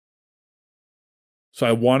resources. So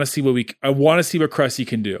I want to see what Cressy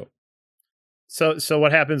can do. So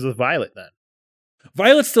what happens with Violet then?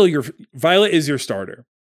 Violet is your starter.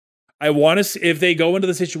 I want to see if they go into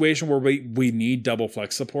the situation where we need double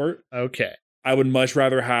flex support. Okay. I would much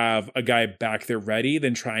rather have a guy back there ready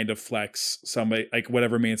than trying to flex somebody, like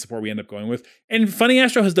whatever main support we end up going with. And Funny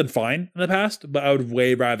Astro has done fine in the past, but I would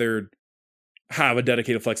way rather have a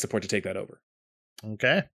dedicated flex support to take that over.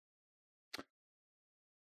 Okay.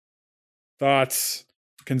 Thoughts,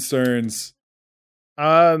 concerns?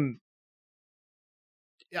 Yeah,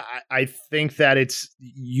 I think that it's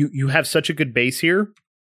you have such a good base here.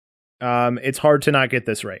 It's hard to not get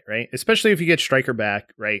this right? Especially if you get Striker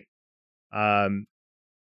back, right? I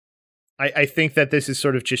think that this is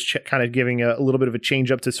sort of just kind of giving a little bit of a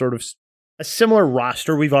change up to sort of a similar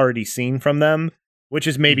roster we've already seen from them which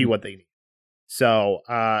is maybe what they need. So,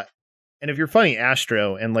 and if you're fighting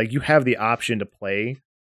Astro and like you have the option to play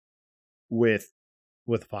with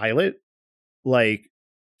Violet, like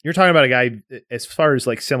you're talking about a guy as far as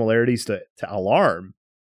like similarities to Alarm,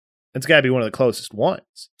 it's got to be one of the closest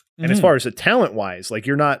ones. And as far as the talent wise, like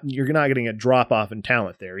you're not getting a drop off in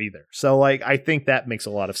talent there either. So like I think that makes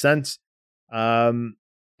a lot of sense. And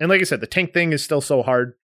like I said, the tank thing is still so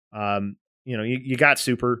hard. You got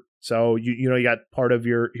super, so you got part of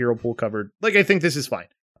your hero pool covered. Like I think this is fine.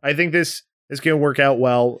 I think this is going to work out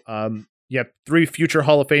well. You have 3 future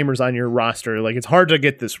Hall of Famers on your roster. Like it's hard to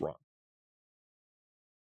get this wrong.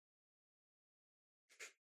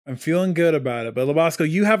 I'm feeling good about it. But Labasco,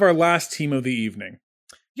 you have our last team of the evening.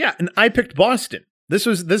 Yeah, and I picked Boston. This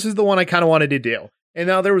is the one I kind of wanted to do. And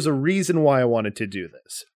now there was a reason why I wanted to do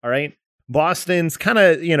this. All right. Boston's kind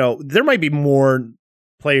of, there might be more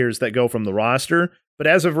players that go from the roster, but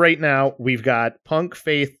as of right now, we've got Punk,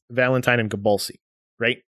 Faith, Valentine, and Gabolsi,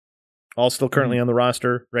 right? All still currently on the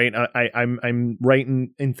roster, right? I'm right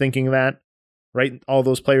in thinking that, right? All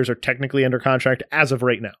those players are technically under contract as of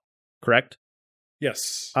right now, correct?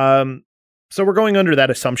 Yes. So we're going under that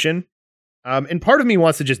assumption. And part of me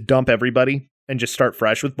wants to just dump everybody and just start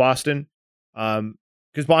fresh with Boston.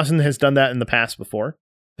 Because Boston has done that in the past before.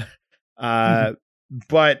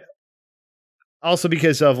 But also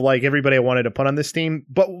because of like everybody I wanted to put on this team,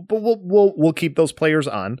 but we'll keep those players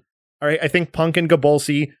on. All right. I think Punk and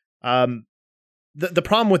Gabolsi, the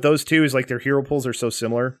problem with those two is like their hero pools are so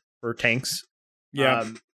similar for tanks. Yeah.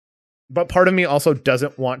 But part of me also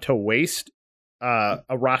doesn't want to waste a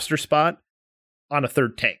roster spot on a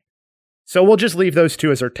third tank. So we'll just leave those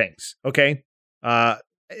two as our tanks. Okay.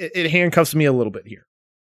 It handcuffs me a little bit here.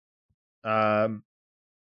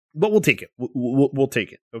 But we'll take it. We'll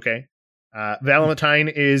take it. Okay. Valentine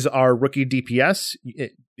is our rookie DPS.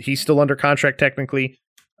 He's still under contract technically.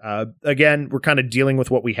 Again, we're kind of dealing with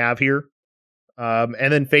what we have here.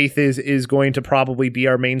 And then Faith is going to probably be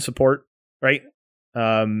our main support, right?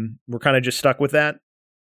 We're kind of just stuck with that,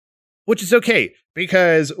 which is okay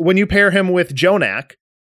because when you pair him with Jonak,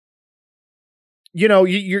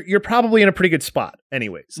 you're probably in a pretty good spot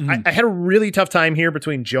anyways. Mm-hmm. I had a really tough time here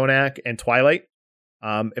between Jonak and Twilight.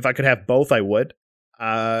 If I could have both, I would.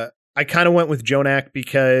 I kind of went with Jonak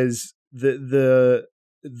because the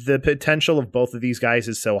potential of both of these guys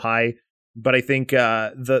is so high, but I think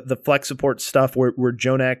the flex support stuff where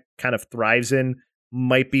Jonak kind of thrives in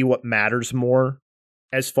might be what matters more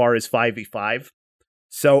as far as 5v5.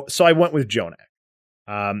 So I went with Jonak.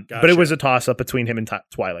 Gotcha. But it was a toss up between him and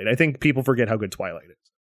Twilight. I think people forget how good Twilight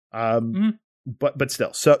is. But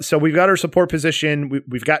still, so we've got our support position.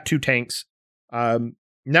 We've got 2 tanks. Now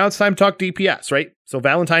it's time to talk DPS, right? So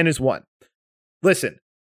Valentine is 1. Listen,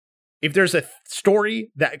 if there's a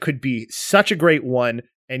story that could be such a great one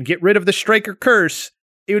and get rid of the Striker curse,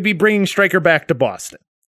 it would be bringing Striker back to Boston.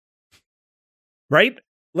 Right?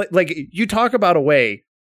 Like you talk about a way,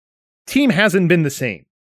 team hasn't been the same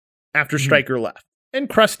after Striker left. And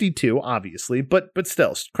Krusty too, obviously, but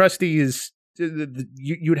still, Krusty is,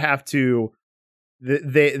 you'd have to,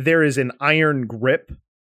 there is an iron grip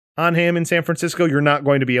on him in San Francisco. You're not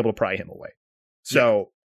going to be able to pry him away.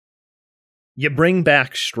 So you bring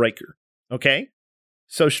back Striker, okay?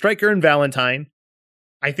 So Striker and Valentine,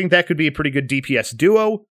 I think that could be a pretty good DPS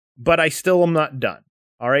duo, but I still am not done,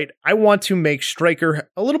 all right? I want to make Striker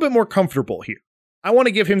a little bit more comfortable here. I want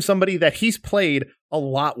to give him somebody that he's played a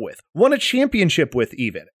lot with, won a championship with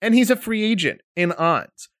even, and he's a free agent in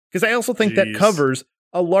ONS. Because I also think that covers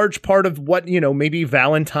a large part of what, maybe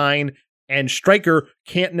Valentine and Striker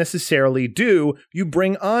can't necessarily do. You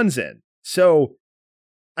bring ONS in. So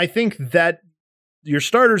I think that your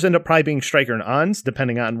starters end up probably being Striker and ONS,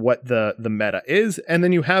 depending on what the meta is. And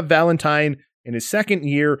then you have Valentine in his second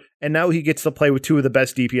year, and now he gets to play with 2 of the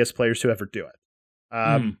best DPS players to ever do it.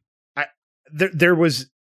 There was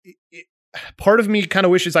part of me kind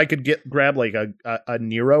of wishes I could grab like a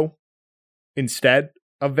Nero instead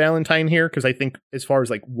of Valentine here, because I think as far as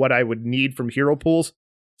like what I would need from hero pools,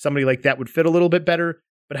 somebody like that would fit a little bit better.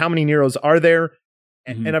 But how many Neros are there?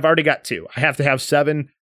 And I've already got 2. I have to have 7.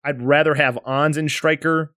 I'd rather have ONS and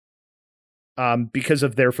Striker because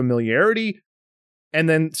of their familiarity, and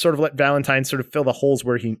then sort of let Valentine sort of fill the holes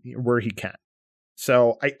where he can.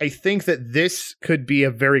 So I think that this could be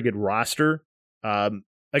a very good roster.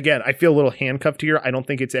 Again, I feel a little handcuffed here. I don't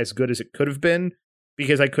think it's as good as it could have been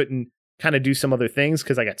because I couldn't kind of do some other things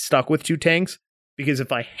because I got stuck with 2 tanks. Because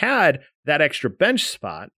if I had that extra bench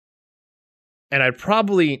spot, and I'd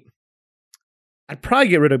probably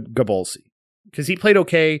get rid of Gabolsi because he played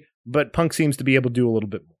okay, but Punk seems to be able to do a little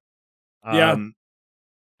bit more.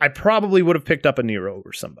 I probably would have picked up a Nero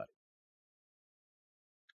over somebody.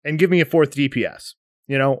 And give me a 4th DPS,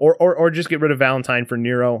 or just get rid of Valentine for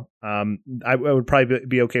Nero. I would probably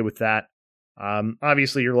be okay with that.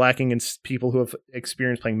 Obviously, you're lacking in people who have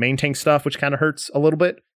experience playing main tank stuff, which kind of hurts a little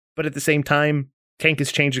bit. But at the same time, tank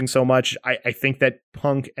is changing so much. I think that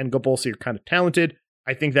Punk and Gobulsi are kind of talented.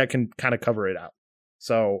 I think that can kind of cover it out.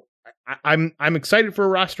 So I'm excited for a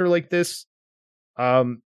roster like this.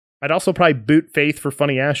 I'd also probably boot Faith for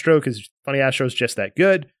Funny Astro because Funny Astro is just that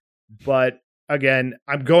good. But again,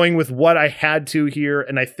 I'm going with what I had to here,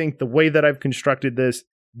 and I think the way that I've constructed this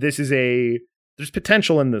is there's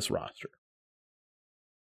potential in this roster.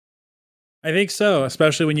 I think so,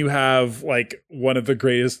 especially when you have like one of the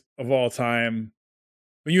greatest of all time.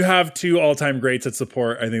 When you have 2 all-time greats at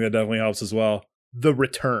support, I think that definitely helps as well. The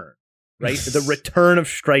return, right? The return of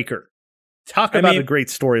Striker. Talk about a great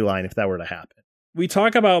storyline if that were to happen. We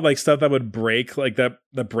talk about like stuff that would break, like that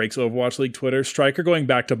breaks Overwatch League Twitter. Striker going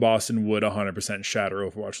back to Boston would 100% shatter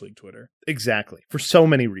Overwatch League Twitter. Exactly. For so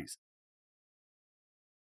many reasons.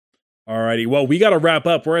 Alrighty. Well, we got to wrap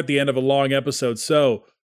up. We're at the end of a long episode. So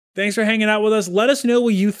thanks for hanging out with us. Let us know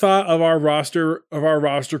what you thought of our roster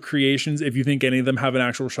creations. If you think any of them have an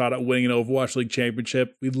actual shot at winning an Overwatch League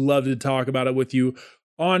championship, we'd love to talk about it with you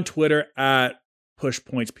on Twitter at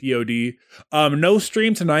pushpointspod. No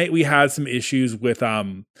stream tonight. We had some issues with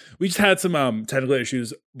we just had some technical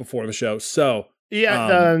issues before the show. So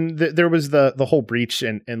there was the whole breach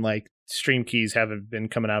and like stream keys have been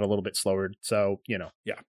coming out a little bit slower. So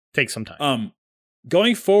take some time.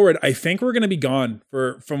 Going forward, I think we're going to be gone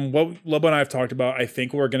from what Lobo and I have talked about. I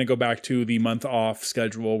think we're going to go back to the month off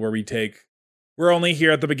schedule where we're only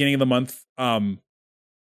here at the beginning of the month.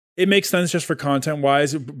 It makes sense just for content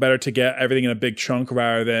wise, better to get everything in a big chunk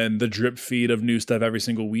rather than the drip feed of new stuff every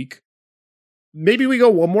single week. Maybe we go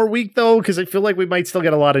one more week though, because I feel like we might still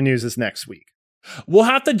get a lot of news this next week. We'll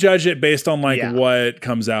have to judge it based on what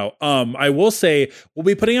comes out. I will say we'll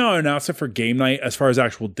be putting out an announcement for game night as far as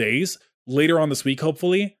actual days later on this week,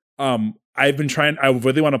 hopefully. I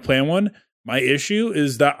really want to plan one. My issue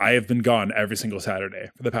is that I have been gone every single Saturday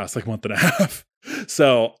for the past month and a half.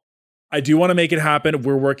 So I do want to make it happen.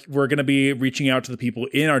 We're going to be reaching out to the people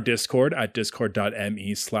in our Discord at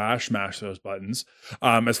discord.me/mashthosebuttons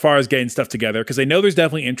as far as getting stuff together, because I know there's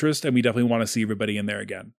definitely interest and we definitely want to see everybody in there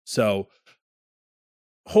again. So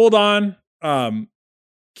hold on.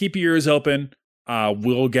 Keep your ears open.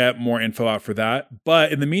 We'll get more info out for that.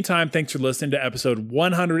 But in the meantime, thanks for listening to episode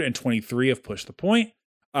 123 of Push the Point.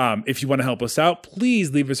 If you want to help us out,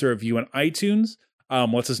 please leave us a review on iTunes.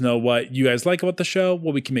 Let us know what you guys like about the show,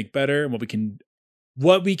 what we can make better, and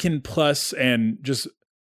what we can plus, and just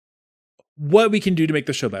what we can do to make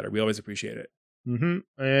the show better. We always appreciate it.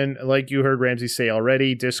 Mm-hmm. And like you heard Ramsey say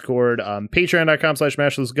already, Discord,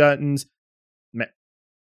 patreon.com/mashthosebuttons.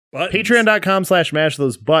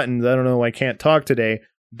 Patreon.com/mashthosebuttons. I don't know, I can't talk today,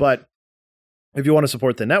 but if you want to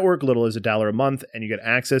support the network, little as $1 a month, and you get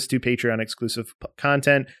access to Patreon exclusive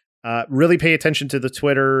content. Really pay attention to the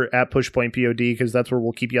Twitter at pushpointpod, because that's where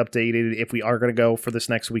we'll keep you updated if we are going to go for this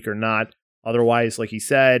next week or not. Otherwise, like he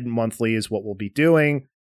said, monthly is what we'll be doing.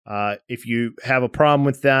 If you have a problem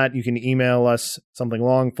with that, you can email us something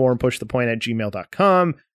long form,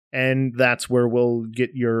 pushthepoint@gmail.com. And that's where we'll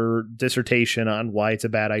get your dissertation on why it's a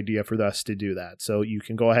bad idea for us to do that. So you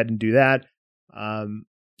can go ahead and do that.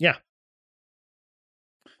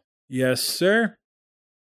 Yes, sir.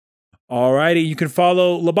 Alrighty. You can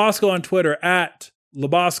follow Labosco on Twitter at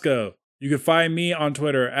Labosco. You can find me on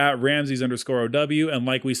Twitter at Ramses_OW. And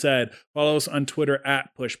like we said, follow us on Twitter at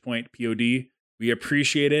pushpointpod. We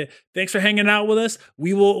appreciate it. Thanks for hanging out with us.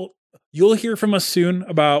 You'll hear from us soon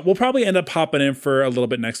we'll probably end up popping in for a little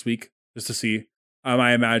bit next week just to see.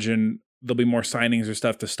 I imagine there'll be more signings or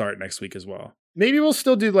stuff to start next week as well. Maybe we'll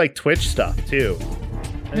still do Twitch stuff too.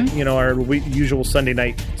 Mm-hmm. Our usual Sunday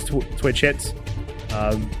night Twitch hits.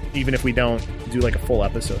 Even if we don't do a full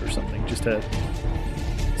episode or something, just to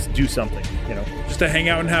do something, just to hang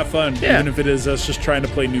out and have fun. Yeah. Even if it is us just trying to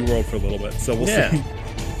play New World for a little bit. So we'll see.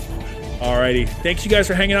 Alrighty. Thanks you guys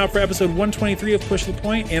for hanging out for episode 123 of Push the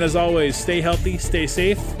Point. And as always, stay healthy, stay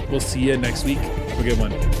safe. We'll see you next week. Have a good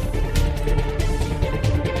one.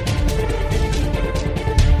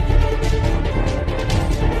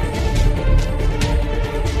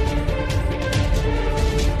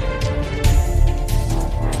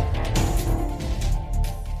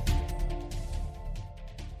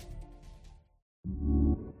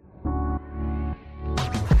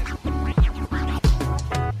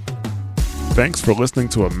 Thanks for listening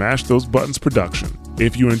to a Mash Those Buttons production.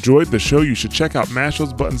 If you enjoyed the show, you should check out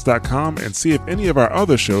mashthosebuttons.com and see if any of our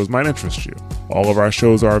other shows might interest you. All of our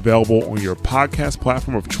shows are available on your podcast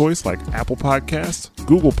platform of choice like Apple Podcasts,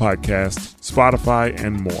 Google Podcasts, Spotify,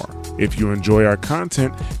 and more. If you enjoy our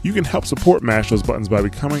content, you can help support Mash Those Buttons by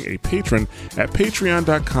becoming a patron at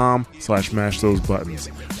patreon.com/mashthosebuttons,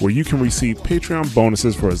 where you can receive Patreon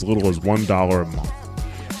bonuses for as little as $1 a month.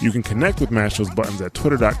 You can connect with Mash Those Buttons at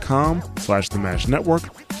twitter.com/TheMashNetwork,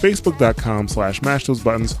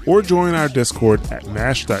 facebook.com/mashthosebuttons, or join our Discord at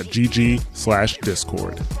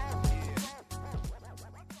mash.gg/discord.